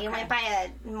 of... He okay. went by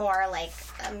a more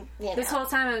This whole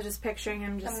time I was just picturing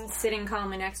him just sitting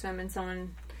calmly next to him,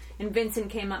 and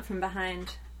Vincent came up from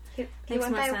behind. He Makes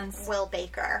went more by sense. Will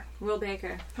Baker. Will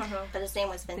Baker. But his name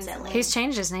was Vincent Lee. He's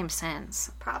changed his name since.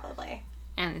 Probably.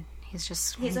 And he's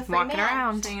just He's a free walking man.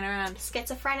 around. Hanging around.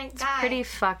 Schizophrenic guy. Pretty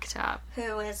fucked up.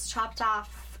 Who was chopped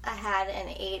off a head and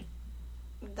ate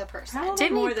the person. Probably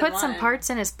Didn't more he than put some one. parts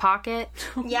in his pocket?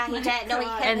 Yeah, he did. No,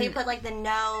 God. he put like the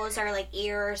nose or like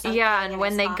ear or something. Yeah, in and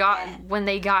when his they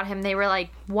pocket. got him, they were like,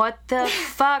 "What the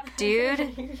fuck,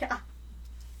 dude?" Yeah.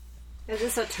 Is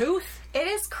this a tooth? It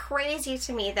is crazy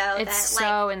to me though It's that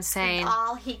so like insane.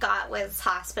 all he got was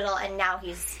hospital and now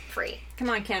he's free. Come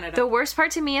on, Canada. The worst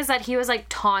part to me is that he was like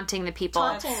taunting the people.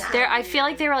 Taunting them. I feel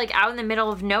like they were like out in the middle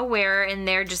of nowhere and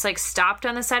they're just like stopped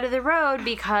on the side of the road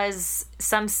because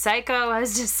some psycho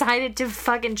has decided to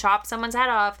fucking chop someone's head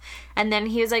off, and then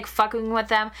he was like fucking with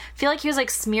them. I feel like he was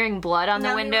like smearing blood on the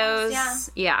No, he windows.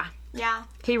 was, Yeah. Yeah.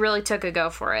 He really took a go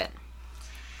for it.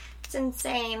 It's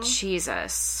insane.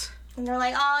 Jesus. And they're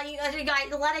like, oh, you guys,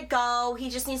 let it go. He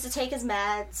just needs to take his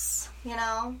meds. You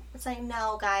know? It's like,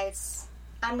 no, guys.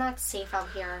 I'm not safe out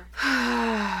here.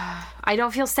 I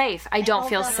don't feel safe. I don't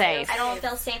feel safe. I don't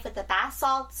feel safe with the bath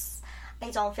salts.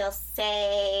 I don't feel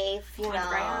safe, you On the know.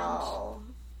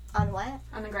 Greyhound. On what?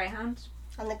 On the Greyhound?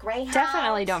 On the Greyhound.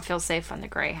 Definitely don't feel safe on the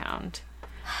Greyhound.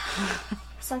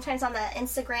 Sometimes on the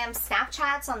Instagram,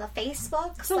 Snapchats, on the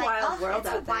Facebook. It's a wild world It's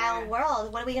a out there. wild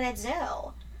world. What are we going to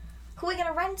do? Who are we going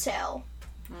to run to?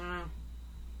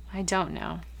 I don't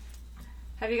know.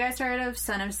 Have you guys heard of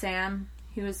Son of Sam?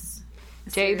 He was a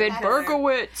David serial killer.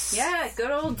 Berkowitz. Yeah, good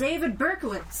old David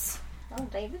Berkowitz. Oh,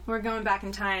 David. We're going back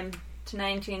in time to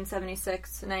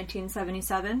 1976 to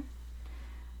 1977.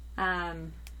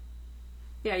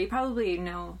 Yeah, you probably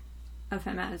know of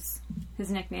him as his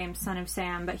nickname, Son of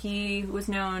Sam, but he was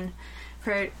known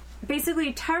for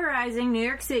basically terrorizing New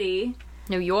York City.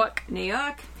 New York. New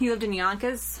York. He lived in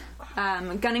Yonkers,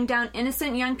 gunning down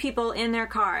innocent young people in their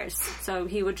cars. So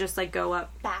he would just like go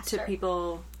up Bastard. to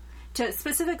people, to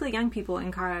specifically young people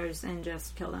in cars, and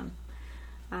just kill them.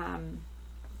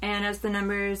 And as the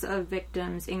numbers of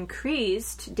victims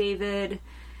increased, David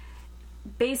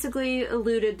basically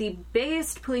eluded the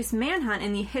biggest police manhunt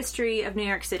in the history of New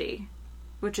York City,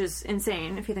 which is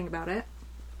insane if you think about it.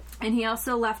 And he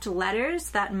also left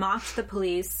letters that mocked the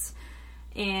police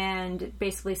and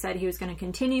basically said he was going to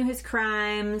continue his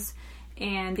crimes.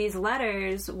 And these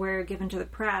letters were given to the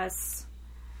press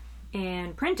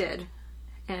and printed.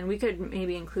 And we could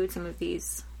maybe include some of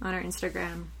these on our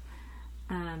Instagram.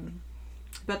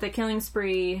 But the killing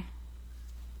spree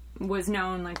was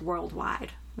known like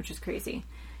worldwide, which is crazy.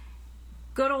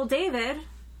 Good old David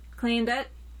claimed that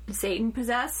Satan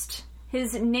possessed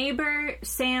his neighbor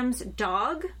Sam's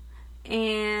dog,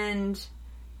 and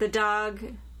the dog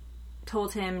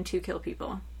told him to kill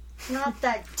people. Not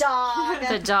the dog.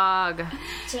 The dog.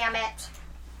 Damn it.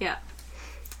 Yeah.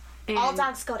 And All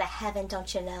dogs go to heaven,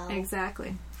 don't you know?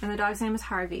 Exactly. And the dog's name was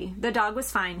Harvey. The dog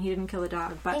was fine. He didn't kill the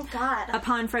dog. But Thank God.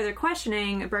 upon further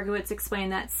questioning, Berkowitz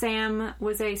explained that Sam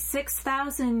was a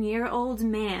 6,000-year-old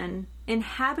man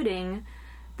inhabiting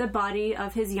the body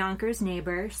of his Yonkers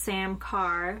neighbor, Sam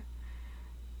Carr,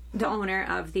 the owner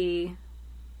of the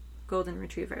golden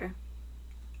retriever.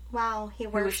 Wow, he Who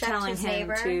was worshipped telling his him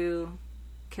neighbor. to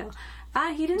kill.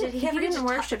 He didn't. Did he ever didn't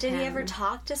worship Did him. he ever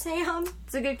talk to Sam?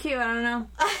 It's a good cue. I don't know.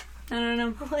 I don't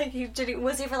know. Like,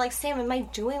 was he ever like, Sam, am I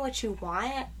doing what you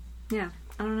want? Yeah,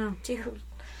 I don't know. Dude,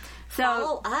 So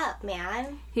follow up,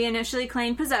 man. he initially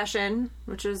claimed possession,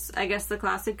 which is, I guess, the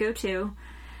classic go-to.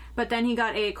 But then he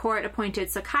got a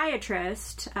court-appointed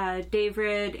psychiatrist,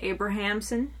 David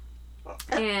Abrahamson,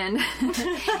 and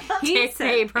he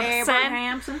said,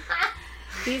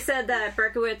 he said that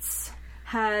Berkowitz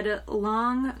had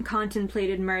long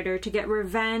contemplated murder to get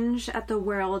revenge at the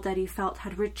world that he felt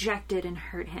had rejected and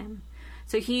hurt him.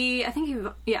 So he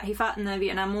fought in the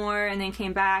Vietnam War and then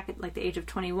came back at like the age of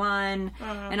 21,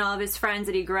 and all of his friends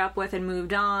that he grew up with had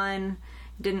moved on,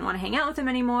 didn't want to hang out with him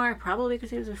anymore, probably because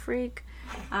he was a freak.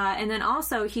 And then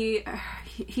also he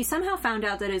somehow found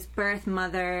out that his birth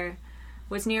mother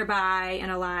was nearby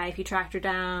and alive. He tracked her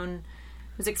down,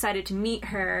 was excited to meet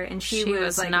her, and she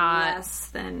was like not less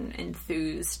than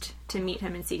enthused to meet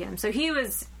him and see him. So he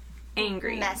was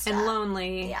angry Messed and up.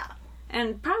 lonely. Yeah.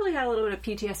 And probably had a little bit of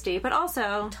PTSD, but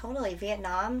also Totally,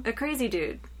 Vietnam. a crazy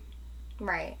dude.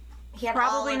 Right. He had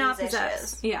Probably all not of these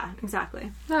possessed. issues. Yeah, exactly.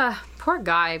 Poor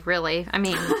guy, really. I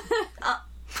mean,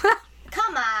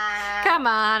 Come on. come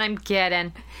on, I'm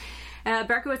kidding.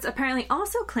 Berkowitz apparently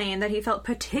also claimed that he felt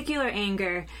particular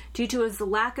anger due to his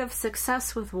lack of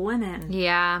success with women.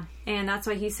 Yeah. And that's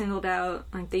why he singled out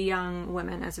like the young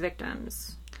women as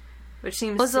victims. Which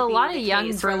seems Was to a be lot the of young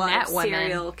case for a lot brunette of women.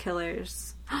 serial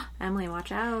killers. Emily,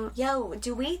 watch out. Yo,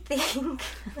 do we think...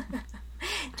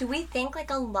 Do we think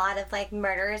like a lot of like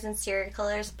murderers and serial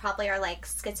killers probably are like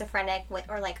schizophrenic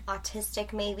or like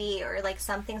autistic maybe, or like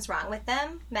something's wrong with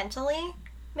them mentally?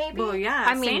 maybe. Well, yeah.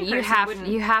 I mean, you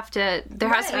have to. There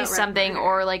has to be Right. something,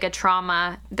 or like a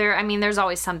trauma. There's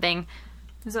always something.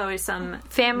 There's always some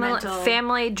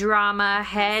Family drama,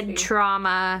 head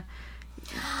trauma,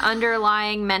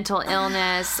 underlying mental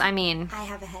illness. I mean, I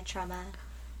have a head trauma.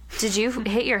 did you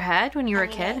hit your head when you were a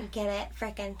kid? Get it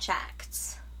frickin'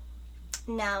 checked.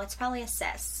 No, it's probably a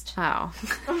cyst. Oh.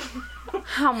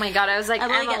 Oh my god, I was like,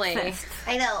 really get Emily. cysts.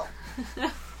 I know.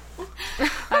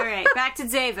 All right, back to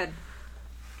David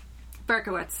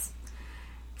Berkowitz.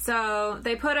 So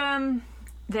they put him,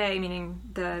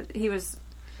 he was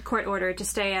court ordered to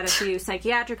stay at a few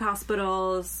psychiatric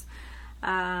hospitals,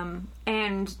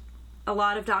 and a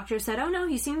lot of doctors said, oh no,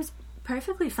 he seems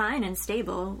perfectly fine and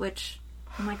stable, which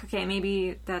I'm like, okay,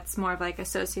 maybe that's more of like a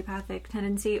sociopathic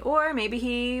tendency, or maybe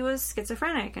he was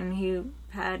schizophrenic and he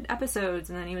had episodes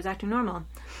and then he was acting normal.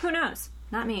 Who knows?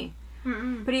 Not me.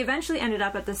 Mm-mm. But he eventually ended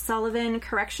up at the Sullivan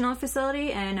Correctional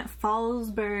Facility in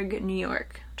Fallsburg, New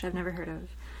York, which I've never heard of.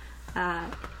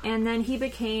 And then he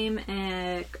became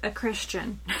a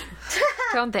Christian.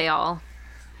 Don't they all?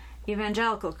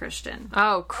 Evangelical Christian.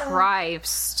 Oh,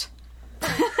 Christ.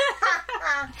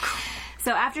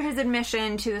 So after his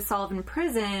admission to the Sullivan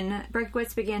prison,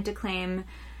 Berkowitz began to claim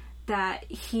that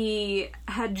he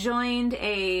had joined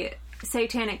a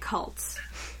satanic cult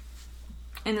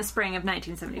in the spring of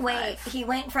 1975. Wait, he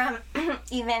went from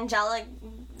evangelic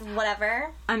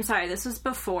whatever. I'm sorry, this was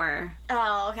before.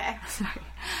 Oh, okay. Sorry.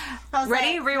 I was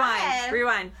Ready? like,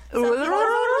 Rewind.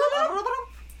 what?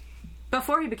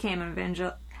 Before he became an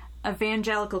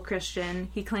evangelical Christian,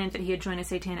 he claimed that he had joined a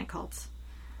satanic cult.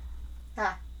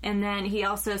 Ah. And then he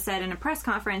also said in a press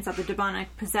conference that the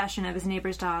demonic possession of his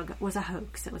neighbor's dog was a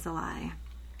hoax. It was a lie.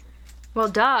 Well,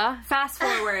 duh. Fast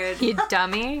forward. You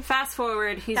dummy. Fast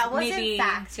forward. He's That wasn't maybe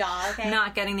facts, y'all, okay?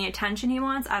 not getting the attention he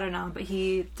wants. I don't know. But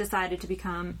he decided to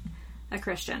become a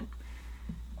Christian.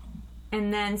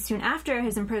 And then soon after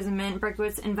his imprisonment,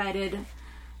 Berkowitz invited,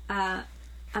 I'm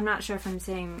not sure if I'm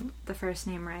saying the first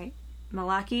name right,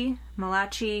 Malachi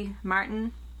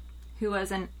Martin, who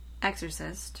was an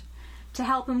exorcist, to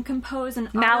help him compose an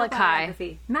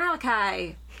autobiography.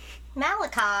 Malachi!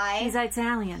 He's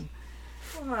Italian.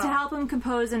 To help him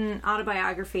compose an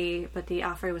autobiography, but the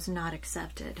offer was not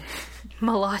accepted.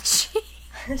 Malachi.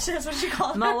 That's what you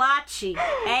call it. Malachi.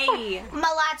 Hey!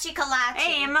 Malachi Kalachi.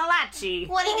 Hey, Malachi!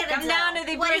 What are you gonna Come do? down to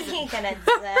the What prison. are you gonna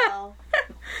do? Oh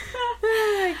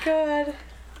my god.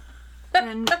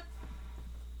 And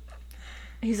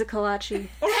he's a kolache.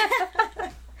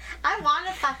 I want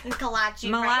a fucking kolache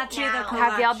Malachi right the now. Kolache.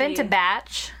 Have y'all been to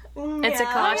Batch? It's a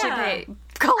kolache Yeah.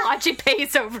 kolache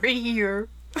paste over here.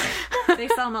 They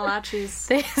sell malachis.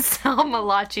 They sell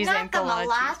malachis Not and the kolaches.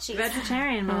 malachi.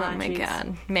 Vegetarian Oh malachis. my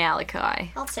god.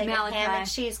 Malachi. I'll take Malachi. a ham and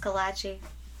cheese kolache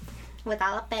with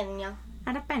jalapeno.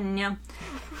 Jalapeno.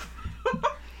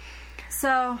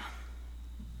 So,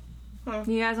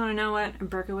 you guys want to know what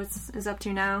Berkowitz is up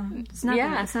to now? It's nothing,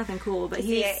 Yeah. it's nothing cool, but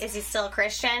Is he still a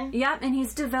Christian? Yep, and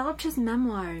he's developed his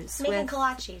memoirs Making with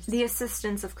kolaches. the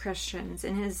assistance of Christians,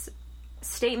 and his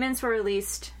statements were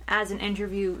released as an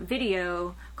interview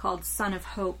video called Son of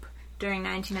Hope during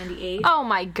 1998. Oh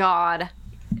my god.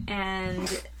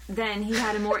 And then he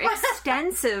had a more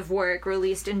extensive work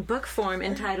released in book form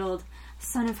entitled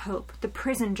Son of Hope, The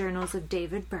Prison Journals of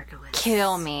David Berkowitz.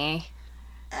 Kill me.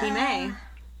 He may.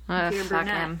 Ugh, You're fuck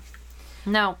brunette. him.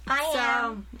 No. I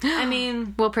am. So, I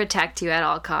mean, We'll protect you at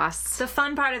all costs. the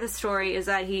fun part of the story is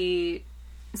that he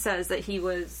says that he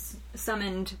was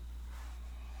summoned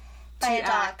By to a dog.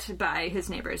 act by his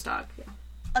neighbor's dog. Yeah.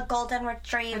 A golden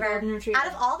retriever. A golden retriever. Out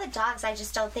of all the dogs, I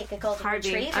just don't think a golden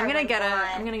Harvey. retriever. I'm gonna would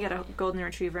get want. a golden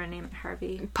retriever and name it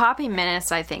Harvey. Poppy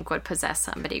Menace, I think, would possess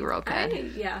somebody real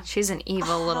good. Yeah. She's an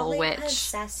evil little Holly witch.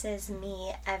 possesses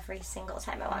me every single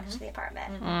time I walk into the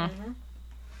apartment.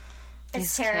 It's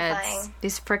These terrifying. kids.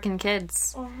 These frickin'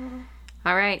 kids.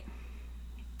 All right.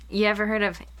 You ever heard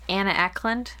of Anna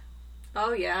Eklund?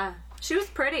 Oh yeah. She was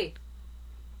pretty.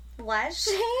 Was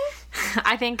she?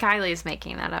 I think Kylie's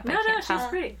making that up. I No, can't she's tell.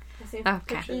 pretty.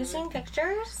 Okay. Have you seen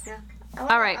pictures? Yeah.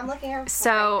 All right. I'm looking at her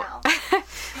So, right now.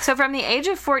 so from the age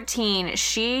of 14,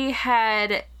 she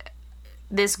had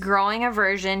this growing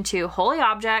aversion to holy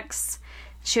objects.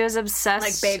 She was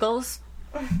obsessed. Like bagels.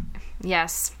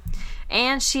 Yes.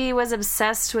 And she was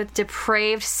obsessed with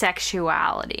depraved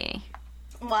sexuality.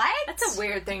 What? That's a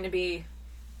weird thing to be.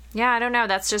 Yeah, I don't know.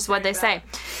 That's just what they say.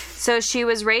 So she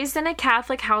was raised in a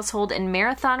Catholic household in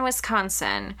Marathon,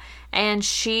 Wisconsin, and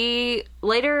she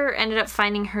later ended up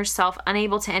finding herself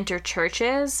unable to enter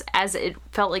churches as it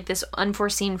felt like this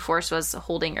unforeseen force was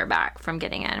holding her back from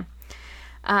getting in.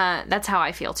 That's how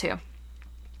I feel too.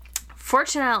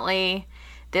 Fortunately,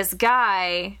 this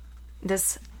guy,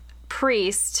 this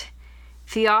priest,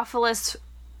 Theophilus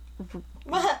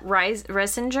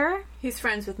Risinger, He's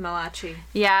friends with Malachi.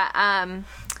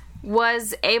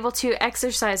 was able to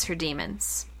exorcise her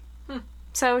demons.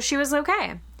 So she was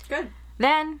okay. Good.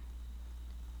 Then,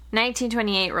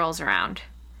 1928 rolls around.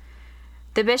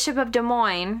 The Bishop of Des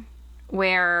Moines,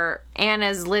 where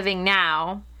Anna's living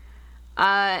now,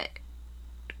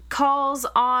 calls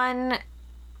on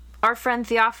our friend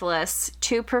Theophilus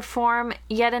to perform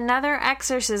yet another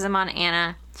exorcism on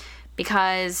Anna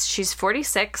because she's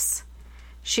 46.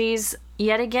 She's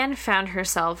yet again found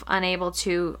herself unable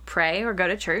to pray or go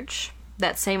to church.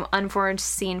 That same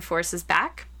unforeseen force is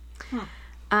back.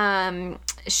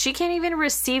 She can't even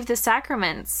receive the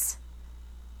sacraments.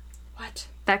 What?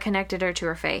 That connected her to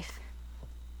her faith.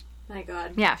 My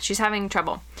God. Yeah, she's having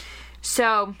trouble.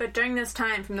 So, But during this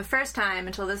time, from the first time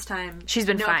until this time, she's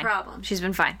been fine. No problem. She's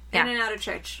been fine. Yeah. In and out of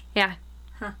church. Yeah.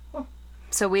 Huh.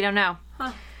 So we don't know.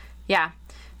 Huh. Yeah.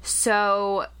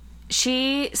 So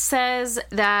she says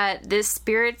that this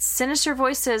spirit's sinister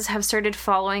voices have started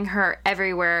following her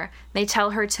everywhere. They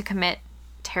tell her to commit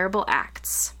terrible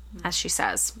acts, as she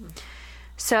says.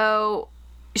 So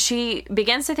she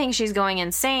begins to think she's going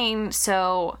insane,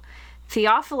 so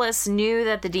Theophilus knew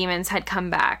that the demons had come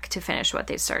back to finish what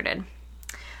they started.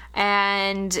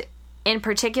 And in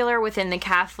particular, within the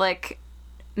Catholic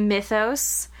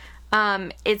mythos,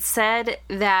 it's said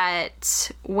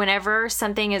that whenever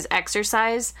something is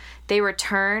exorcised, they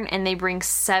return and they bring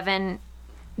 7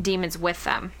 demons with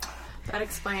them. That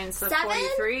explains the 7?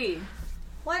 43.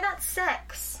 Why not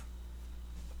 6?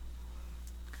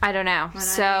 I don't know.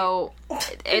 So,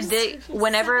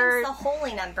 whenever... 7's the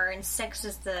holy number and 6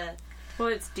 is the... Well,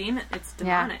 it's demon. It's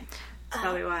demonic. That's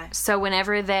probably why. So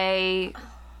whenever they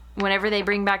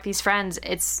bring back these friends,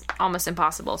 it's almost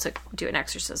impossible to do an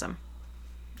exorcism.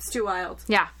 It's too wild.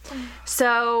 Yeah.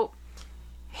 So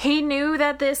he knew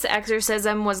that this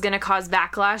exorcism was going to cause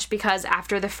backlash because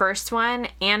after the first one,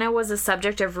 Anna was the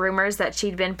subject of rumors that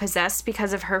she'd been possessed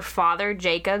because of her father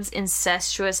Jacob's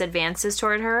incestuous advances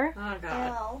toward her. Oh,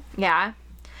 God. Oh. Yeah.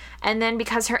 And then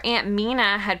because her Aunt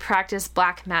Mina had practiced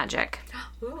black magic.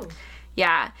 Ooh.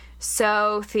 Yeah.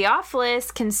 So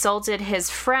Theophilus consulted his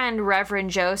friend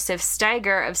Reverend Joseph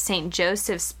Steiger of St.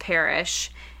 Joseph's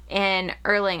Parish in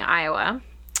Erling, Iowa.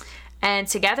 And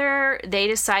together they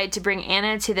decide to bring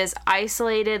Anna to this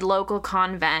isolated local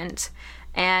convent.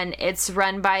 And it's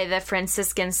run by the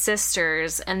Franciscan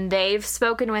sisters. And they've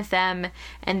spoken with them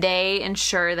and they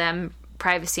ensure them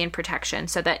privacy and protection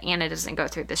so that Anna doesn't go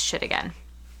through this shit again.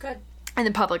 Good. In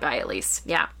the public eye, at least.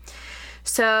 Yeah.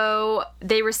 So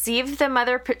they received the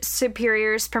Mother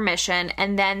Superior's permission,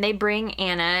 and then they bring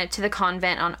Anna to the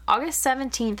convent on August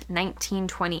 17th,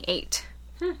 1928.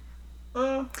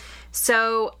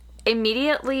 So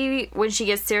immediately when she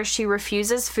gets there, she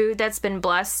refuses food that's been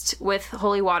blessed with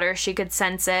holy water. She could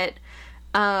sense it.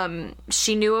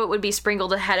 She knew it would be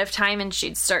sprinkled ahead of time, and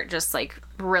she'd start just, like,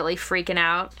 really freaking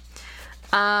out.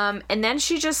 And then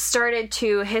she just started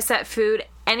to hiss at food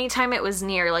anytime it was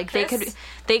near. Like, they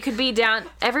could be down.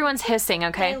 Everyone's hissing,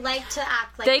 okay? They like to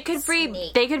act like They could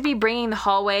be bringing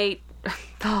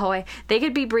they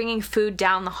could be bringing food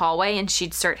down the hallway, and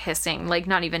she'd start hissing, like,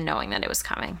 not even knowing that it was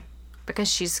coming, because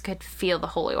she could feel the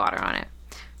holy water on it.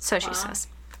 So she says.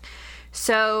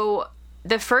 So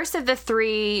the first of the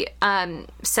 3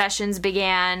 sessions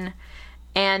began,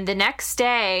 and the next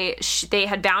day they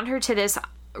had bound her to this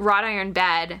wrought iron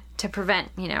bed to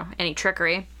prevent, any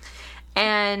trickery.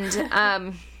 And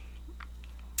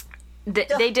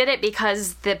they did it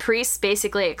because the priests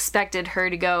basically expected her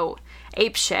to go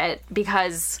apeshit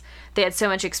because they had so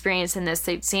much experience in this.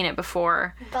 They'd seen it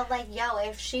before. But, like,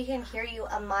 if she can hear you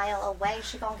a mile away,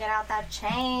 she gonna get out that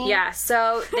chain. Yeah,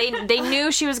 so they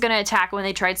knew she was going to attack when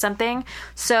they tried something.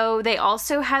 So they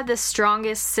also had the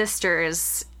strongest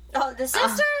sisters. Oh, the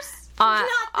sisters?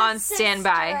 On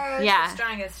standby. Yeah. The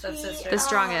strongest of sisters. The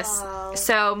strongest. Oh.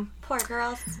 So. Poor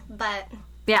girls. But,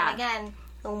 yeah. Again,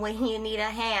 when you need a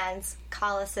hand,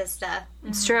 call a sister.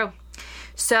 It's true.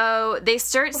 So they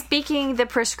start speaking the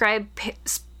prescribed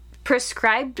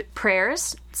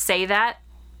prayers. Say that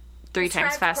 3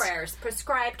 times fast.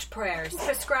 Prescribed prayers.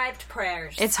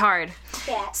 It's hard.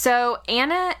 Yeah. So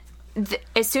Anna,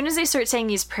 as soon as they start saying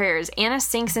these prayers, Anna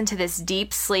sinks into this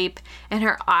deep sleep, and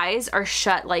her eyes are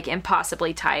shut, like,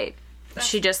 impossibly tight.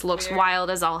 She just looks weird. Wild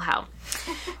as all hell.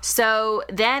 So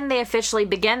then they officially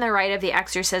begin the rite of the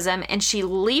exorcism, and she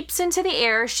leaps into the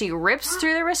air. She rips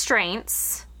through the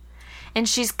restraints, and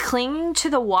she's clinging to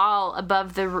the wall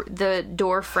above the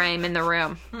door frame in the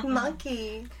room.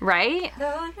 Monkey. Right?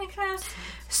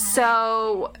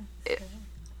 So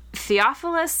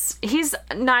Theophilus, he's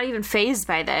not even fazed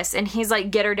by this, and he's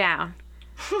like, get her down.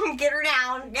 Get her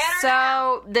down. Get her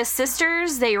So the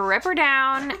sisters, they rip her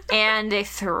down and they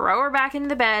throw her back into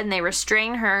the bed and they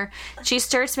restrain her. She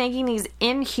starts making these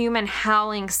inhuman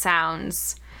howling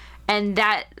sounds, and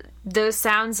those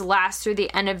sounds last through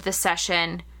the end of the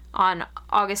session on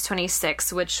August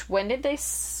 26th, which, when did they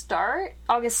start?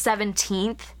 August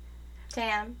 17th.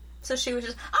 Damn. So she was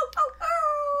just, oh.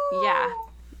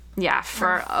 Yeah,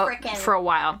 for a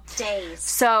while. Days.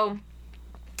 So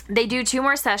they do 2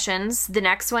 more sessions. The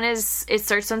next one it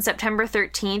starts on September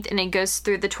 13th and it goes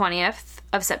through the 20th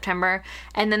of September.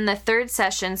 And then the third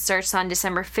session starts on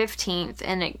December 15th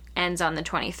and it ends on the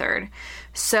 23rd.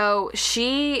 So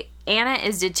Anna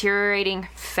is deteriorating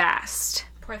fast.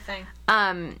 Poor thing.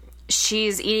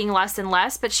 She's eating less and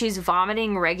less, but she's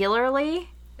vomiting regularly.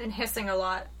 And hissing a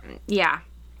lot. Yeah.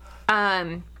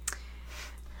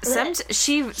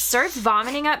 She starts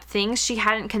vomiting up things she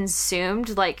hadn't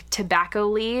consumed, like tobacco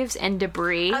leaves and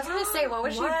debris. I was going to say, what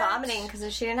was she vomiting?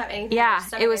 Because she didn't have anything. Yeah,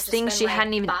 it was things she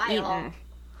hadn't even eaten.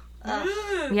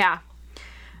 Yeah.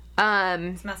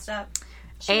 It's messed up.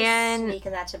 She was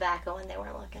sneaking that tobacco when they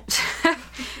weren't looking.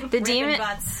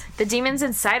 The demons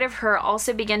inside of her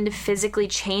also began to physically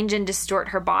change and distort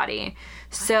her body.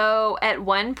 So at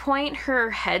one point, her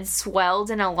head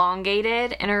swelled and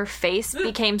elongated, and her face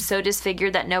became so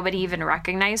disfigured that nobody even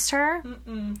recognized her.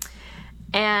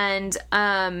 And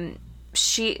by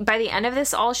the end of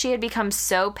this, she had become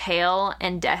so pale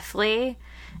and deathly,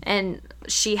 and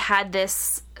she had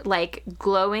this like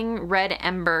glowing red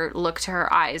ember look to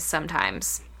her eyes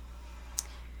sometimes.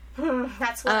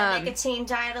 That's what a nicotine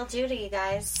diet will do to you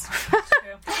guys.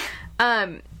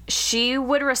 She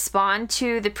would respond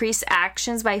to the priest's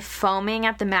actions by foaming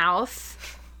at the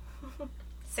mouth.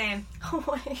 Same.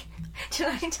 Oh, wait. Did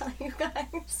I tell you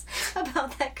guys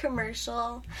about that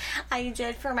commercial I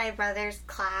did for my brother's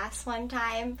class one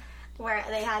time where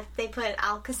they put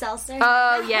Alka-Seltzer?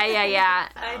 Oh, yeah.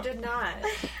 I did not.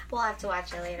 We'll have to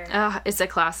watch it later. Oh, it's a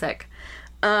classic.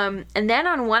 And then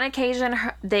on one occasion,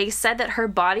 they said that her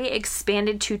body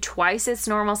expanded to twice its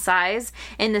normal size,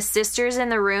 and the sisters in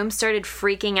the room started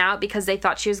freaking out because they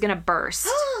thought she was going to burst.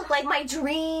 Like my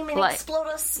dream and explode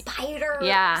a spider.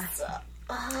 Yeah.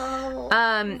 Oh.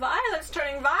 Violet's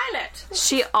turning violet.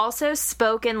 She also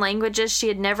spoke in languages she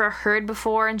had never heard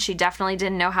before, and she definitely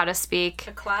didn't know how to speak.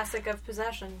 A classic of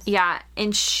possessions. Yeah,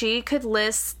 and she could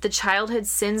list the childhood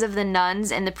sins of the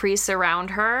nuns and the priests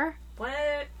around her.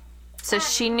 What? So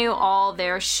she knew all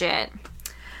their shit.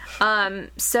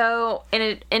 So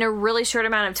in a really short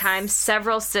amount of time,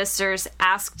 several sisters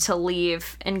asked to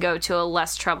leave and go to a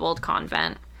less troubled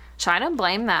convent. So I don't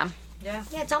blame them. Yeah,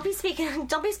 don't be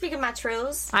speaking my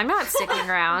truths. I'm not sticking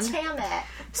around. Damn it.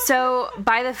 So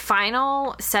by the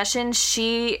final session,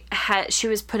 she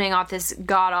was putting off this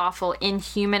god-awful,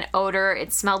 inhuman odor.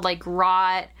 It smelled like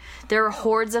rot. There were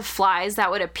hordes of flies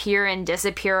that would appear and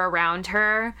disappear around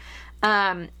her.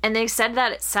 And they said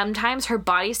that sometimes her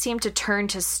body seemed to turn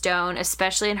to stone,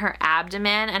 especially in her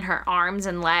abdomen and her arms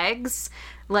and legs.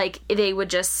 Like, they would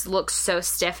just look so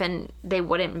stiff and they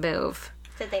wouldn't move.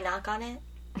 Did they knock on it?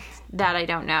 That I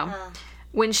don't know.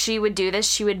 When she would do this,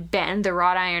 she would bend the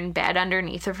wrought iron bed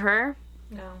underneath of her.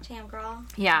 No. Damn, girl.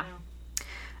 Yeah.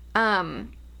 No.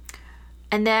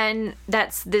 And then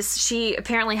she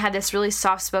apparently had this really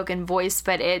soft-spoken voice,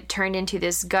 but it turned into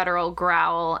this guttural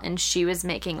growl, and she was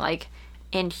making, like,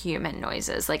 inhuman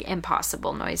noises, like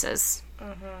impossible noises.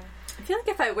 Mm-hmm. I feel like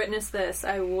if I witnessed this,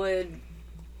 I would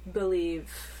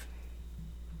believe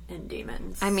in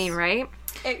demons. I mean, right?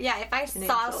 If I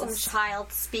saw some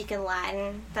child speak in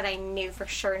Latin that I knew for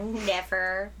sure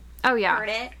never heard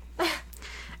it.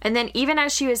 And then even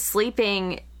as she was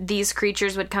sleeping, these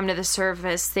creatures would come to the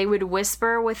surface. They would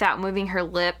whisper without moving her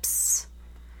lips,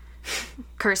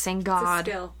 cursing God.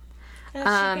 It's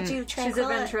a skill. She's a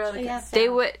ventriloquist. They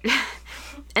would,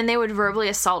 and they would verbally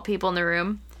assault people in the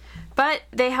room, but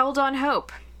they held on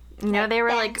hope. You know, they were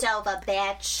like, "Bend over,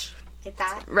 bitch," like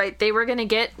that. Right? They were gonna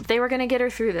get her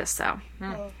through this, though.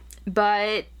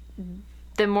 But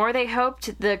the more they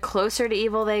hoped, the closer to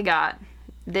evil they got.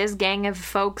 This gang of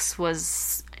folks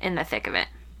was in the thick of it.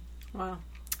 Wow.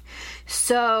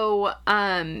 So,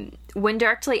 when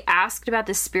directly asked about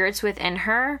the spirits within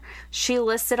her, she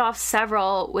listed off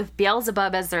several with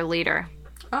Beelzebub as their leader.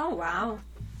 Oh, wow.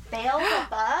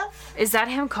 Beelzebub? Is that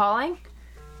him calling?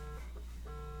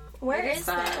 Where is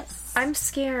this? I'm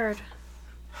scared.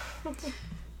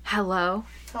 Hello?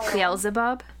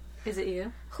 Beelzebub? Is it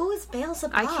you? Who is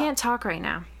Beelzebub? I can't talk right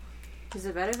now. He's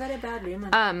a very, very bad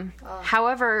demon.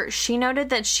 However, she noted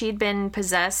that she'd been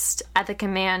possessed at the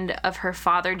command of her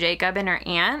father Jacob and her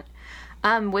aunt,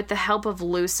 with the help of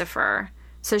Lucifer.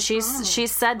 So she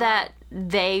said that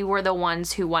they were the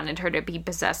ones who wanted her to be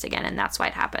possessed again, and that's why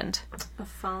it happened. A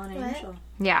fallen angel.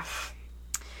 Yeah.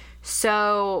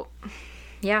 So,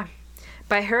 yeah.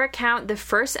 By her account, the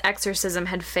first exorcism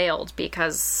had failed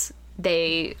because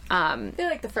they... I feel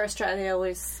like the first try, they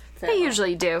always fail. They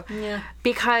usually do. Yeah.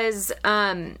 Because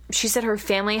she said her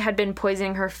family had been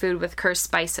poisoning her food with cursed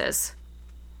spices.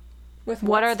 With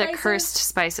What are spices? the cursed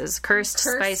spices? Cursed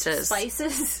spices.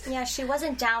 Spices? Yeah, she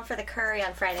wasn't down for the curry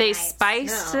on Friday They nights.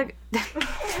 spiced... No.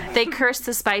 They cursed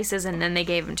the spices and then they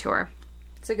gave them to her.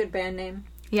 It's a good band name.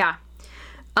 Yeah.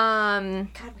 God,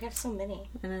 we have so many.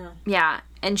 I know. Yeah.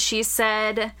 And she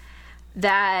said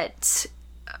that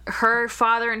her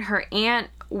father and her aunt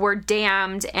were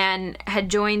damned and had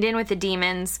joined in with the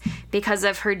demons because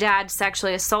of her dad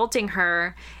sexually assaulting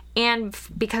her and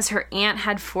because her aunt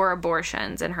had 4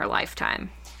 abortions in her lifetime.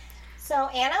 So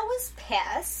Anna was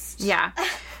pissed. Yeah.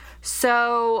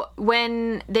 So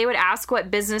when they would ask what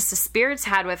business the spirits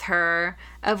had with her,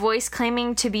 a voice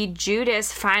claiming to be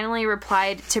Judas finally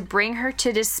replied to bring her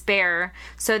to despair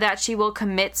so that she will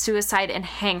commit suicide and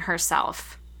hang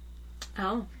herself.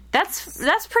 Oh.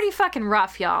 That's pretty fucking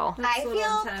rough, y'all. I a little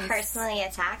feel intense. personally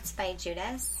attacked by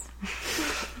Judas.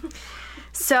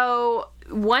 So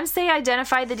once they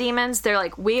identified the demons, they're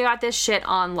like, we got this shit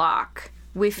on lock.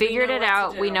 We figured know it what to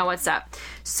out. do. We know what's up.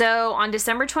 So on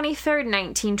December 23rd,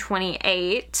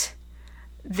 1928,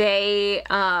 they,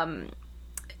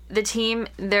 the team,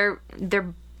 they're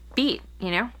beat,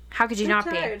 you know? How could you not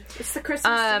be? Tired. It's the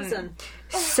Christmas season.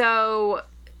 So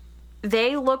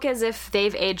they look as if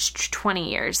they've aged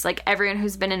 20 years. Like everyone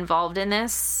who's been involved in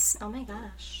this, Oh my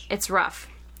gosh. it's rough.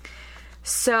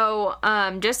 So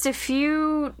just a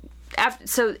few...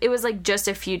 So it was like just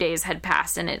a few days had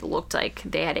passed and it looked like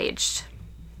they had aged.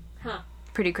 Huh.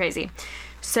 Pretty crazy.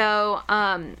 So,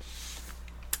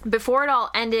 before it all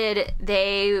ended,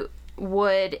 they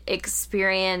would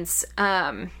experience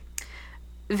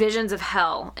visions of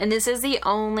hell. And this is the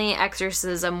only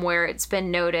exorcism where it's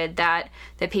been noted that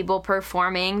the people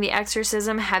performing the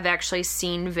exorcism have actually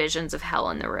seen visions of hell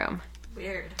in the room.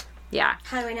 Weird. Yeah.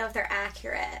 How do we know if they're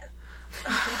accurate?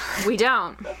 We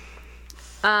don't.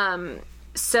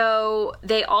 So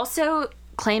they also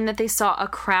claim that they saw a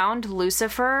crowned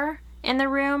Lucifer in the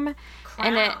room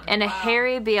and a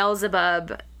hairy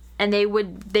Beelzebub, and they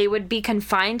would be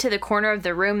confined to the corner of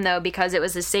the room though because it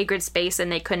was a sacred space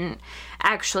and they couldn't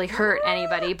actually hurt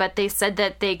anybody, but they said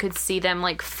that they could see them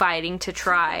like fighting to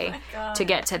try to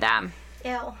get to them.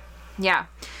 Ew. Yeah.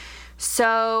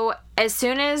 So as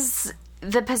soon as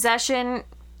the possession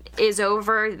is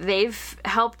over, they've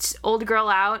helped old girl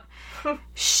out.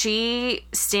 She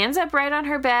stands up right on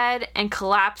her bed and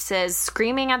collapses,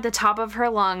 screaming at the top of her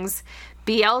lungs,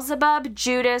 Beelzebub,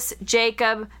 Judas,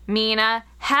 Jacob, Mina,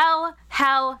 hell,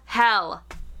 hell, hell.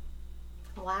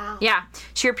 Wow. Yeah.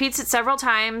 She repeats it several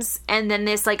times, and then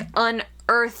this, like,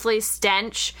 unearthly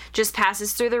stench just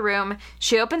passes through the room.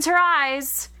 She opens her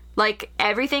eyes, like,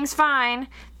 everything's fine,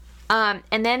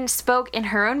 and then spoke in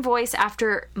her own voice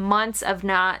after months of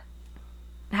not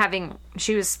having...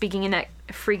 She was speaking in that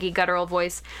freaky guttural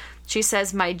voice. She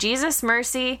says, "My Jesus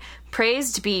mercy,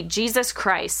 praised be Jesus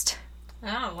Christ."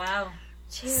 Oh, wow.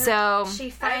 Dude, So-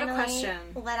 she I have a finally question.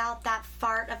 let out that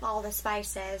fart of all the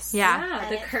spices. Yeah. Yeah,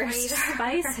 And the it cursed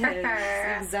freed spices.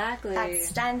 her. Exactly. That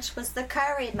stench was the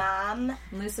curry, Mom.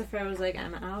 Lucifer was like,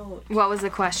 I'm out. What was the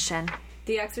question?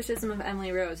 The Exorcism of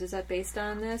Emily Rose, is that based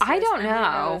on this? I Or is don't Emily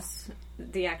know. Rose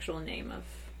the actual name of...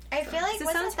 I feel like It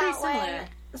wasn't sounds pretty that similar. one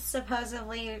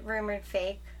supposedly rumored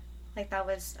fake? Like that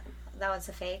was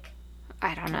a fake?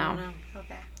 I don't I know. don't know.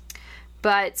 Okay.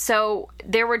 But so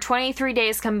there were 23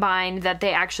 days combined that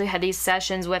they actually had these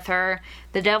sessions with her.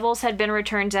 The devils had been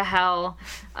returned to hell.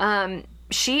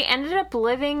 She ended up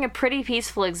living a pretty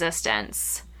peaceful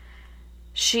existence.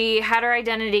 She had her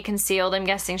identity concealed. I'm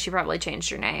guessing she probably changed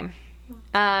her name.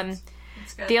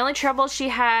 The only trouble she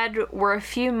had were a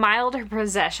few milder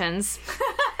possessions.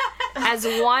 As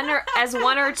one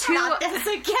or two Not this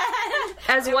again.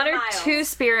 as one or mild. two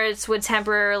spirits would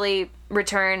temporarily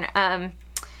return.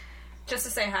 Just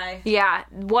to say hi. Yeah,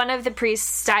 one of the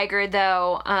priests, Steiger,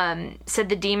 though, said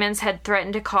the demons had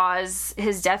threatened to cause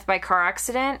his death by car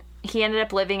accident. He ended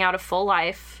up living out a full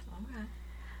life. Okay.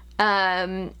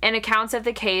 And accounts of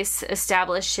the case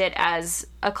established it as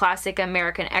a classic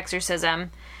American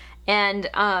exorcism. And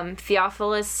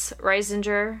Theophilus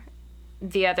Reisinger,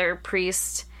 the other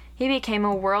priest, he became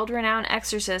a world-renowned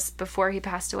exorcist before he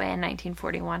passed away in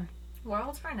 1941.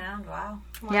 World renowned, wow.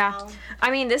 Yeah. Wow. I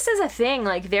mean, this is a thing.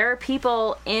 Like, there are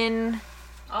people in...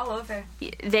 All over.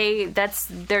 That's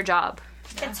their job.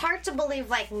 It's hard to believe,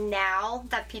 like, now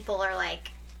that people are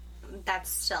like, that's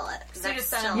still it. That's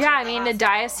still Yeah, I mean, the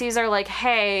diocese are like,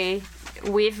 hey,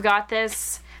 we've got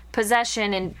this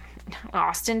possession in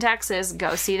Austin, Texas.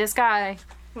 Go see this guy.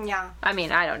 Yeah. I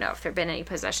mean, I don't know if there have been any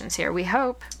possessions here. We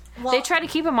hope. Well, They try to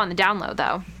keep them on the down low,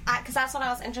 though. because that's what I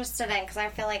was interested in, because I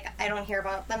feel like I don't hear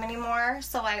about them anymore,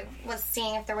 so I was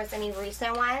seeing if there was any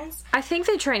recent ones. I think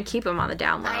they try and keep them on the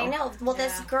down low. I know. Well,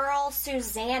 this girl,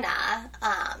 Susanna,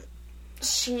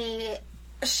 she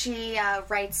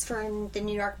writes for the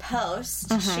New York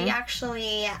Post. She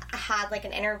actually had, like,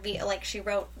 an interview, like, she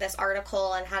wrote this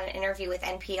article and had an interview with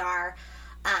NPR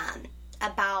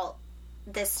about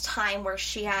this time where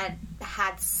she had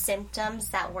symptoms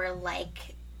that were like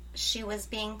she was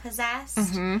being possessed.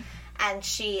 And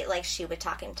she would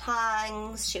talk in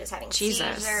tongues, she was having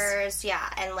seizures,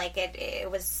 and, like, it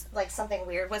was, like, something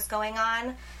weird was going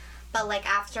on. But, like,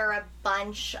 after a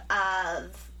bunch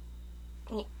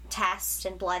of tests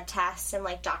and blood tests and,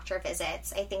 like, doctor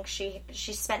visits, I think she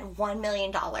spent $1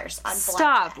 million on blood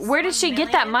tests. Where did she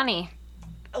get that money?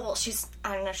 Well,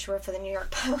 I don't know, she worked for the New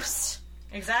York Post.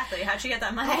 Exactly. How'd she get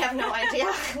that money? I have no idea,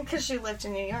 because she lived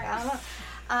in New York. I don't know.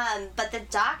 But the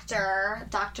doctor,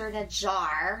 Dr.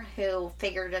 Najjar, who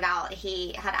figured it out,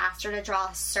 he had asked her to draw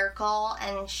a circle,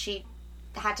 and she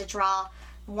had to draw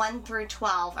 1 through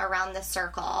 12 around the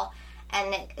circle.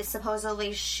 And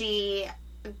supposedly she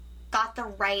got the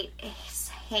right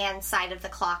hand side of the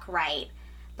clock right,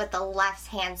 but the left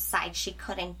hand side she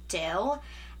couldn't do.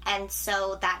 And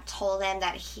so that told him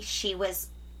that she was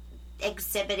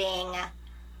exhibiting,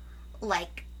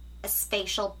 like, a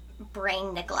spatial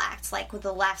brain neglect. Like,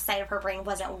 the left side of her brain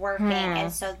wasn't working,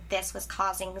 and so this was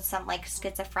causing some, like,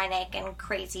 schizophrenic and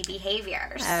crazy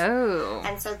behaviors. Oh.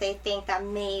 And so they think that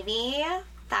maybe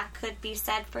that could be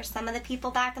said for some of the people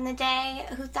back in the day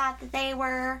who thought that they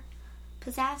were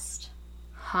possessed.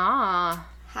 Huh.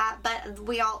 But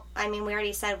we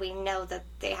already said we know that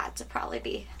they had to probably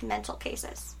be mental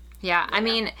cases. Yeah, I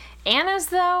mean, Anna's,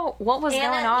 though, what was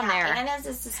going on there? Anna's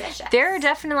is suspicious. There are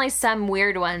definitely some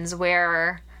weird ones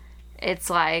where it's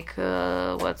like,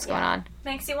 what's going on?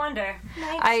 Makes you wonder.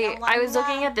 I was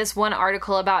looking at this one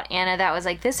article about Anna that was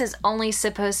like, this is only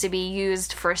supposed to be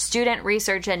used for student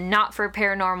research and not for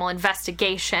paranormal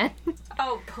investigation.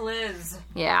 Oh, please.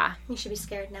 Yeah. You should be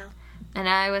scared now. And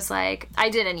I was like, I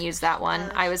didn't use that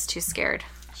one. I was too scared.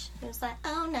 It was like,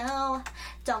 oh no,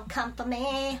 don't come for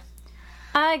me.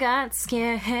 I got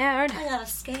scared. I got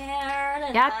scared.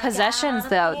 Yeah, possessions,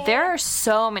 though. There are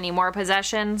so many more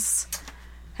possessions.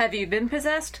 Have you been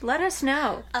possessed? Let us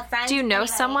know. A friend, Do you know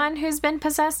anybody? someone who's been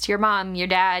possessed? Your mom, your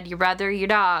dad, your brother, your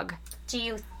dog. Do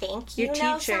you think you Your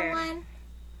know teacher. someone?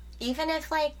 Even if,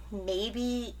 like,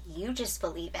 maybe you just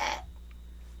believe it,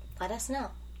 let us know.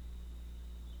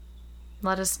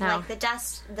 Let us know. Like the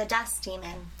dust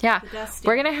demon. Yeah. dust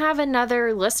We're going to have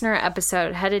another listener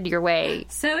episode headed your way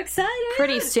So excited.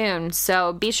 pretty soon.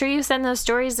 So be sure you send those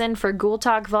stories in for Ghoul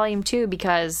Talk Volume 2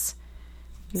 because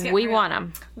get we real. want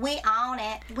them. We own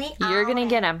it. You're going to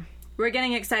get them. We're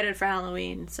getting excited for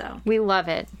Halloween, so. We love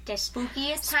it. The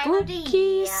spookiest time of the Spooky,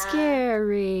 year.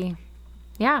 scary.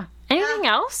 Yeah. Anything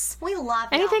else? We love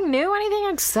you. Anything new? Anything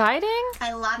exciting?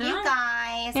 I love you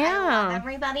guys. Yeah. I love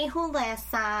everybody who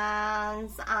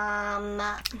listens.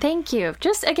 Thank you.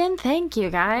 Just again, thank you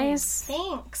guys.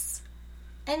 Thanks.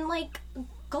 And, like,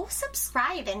 go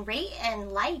subscribe and rate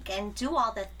and like and do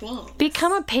all the things.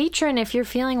 Become a patron if you're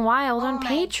feeling wild on my-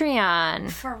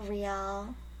 Patreon. For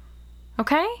real.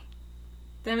 Okay?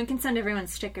 Then we can send everyone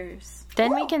stickers.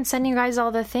 Then we Woo! can send you guys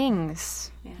all the things.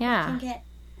 Yeah. You can get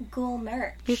ghoul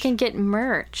merch. You can get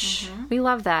merch. We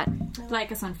love that.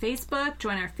 Like us on Facebook,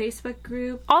 join our Facebook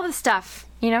group. All the stuff,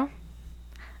 you know?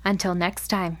 Until next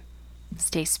time,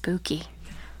 stay spooky.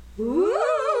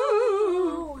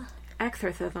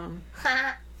 Ecthorthism.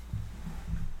 Ha.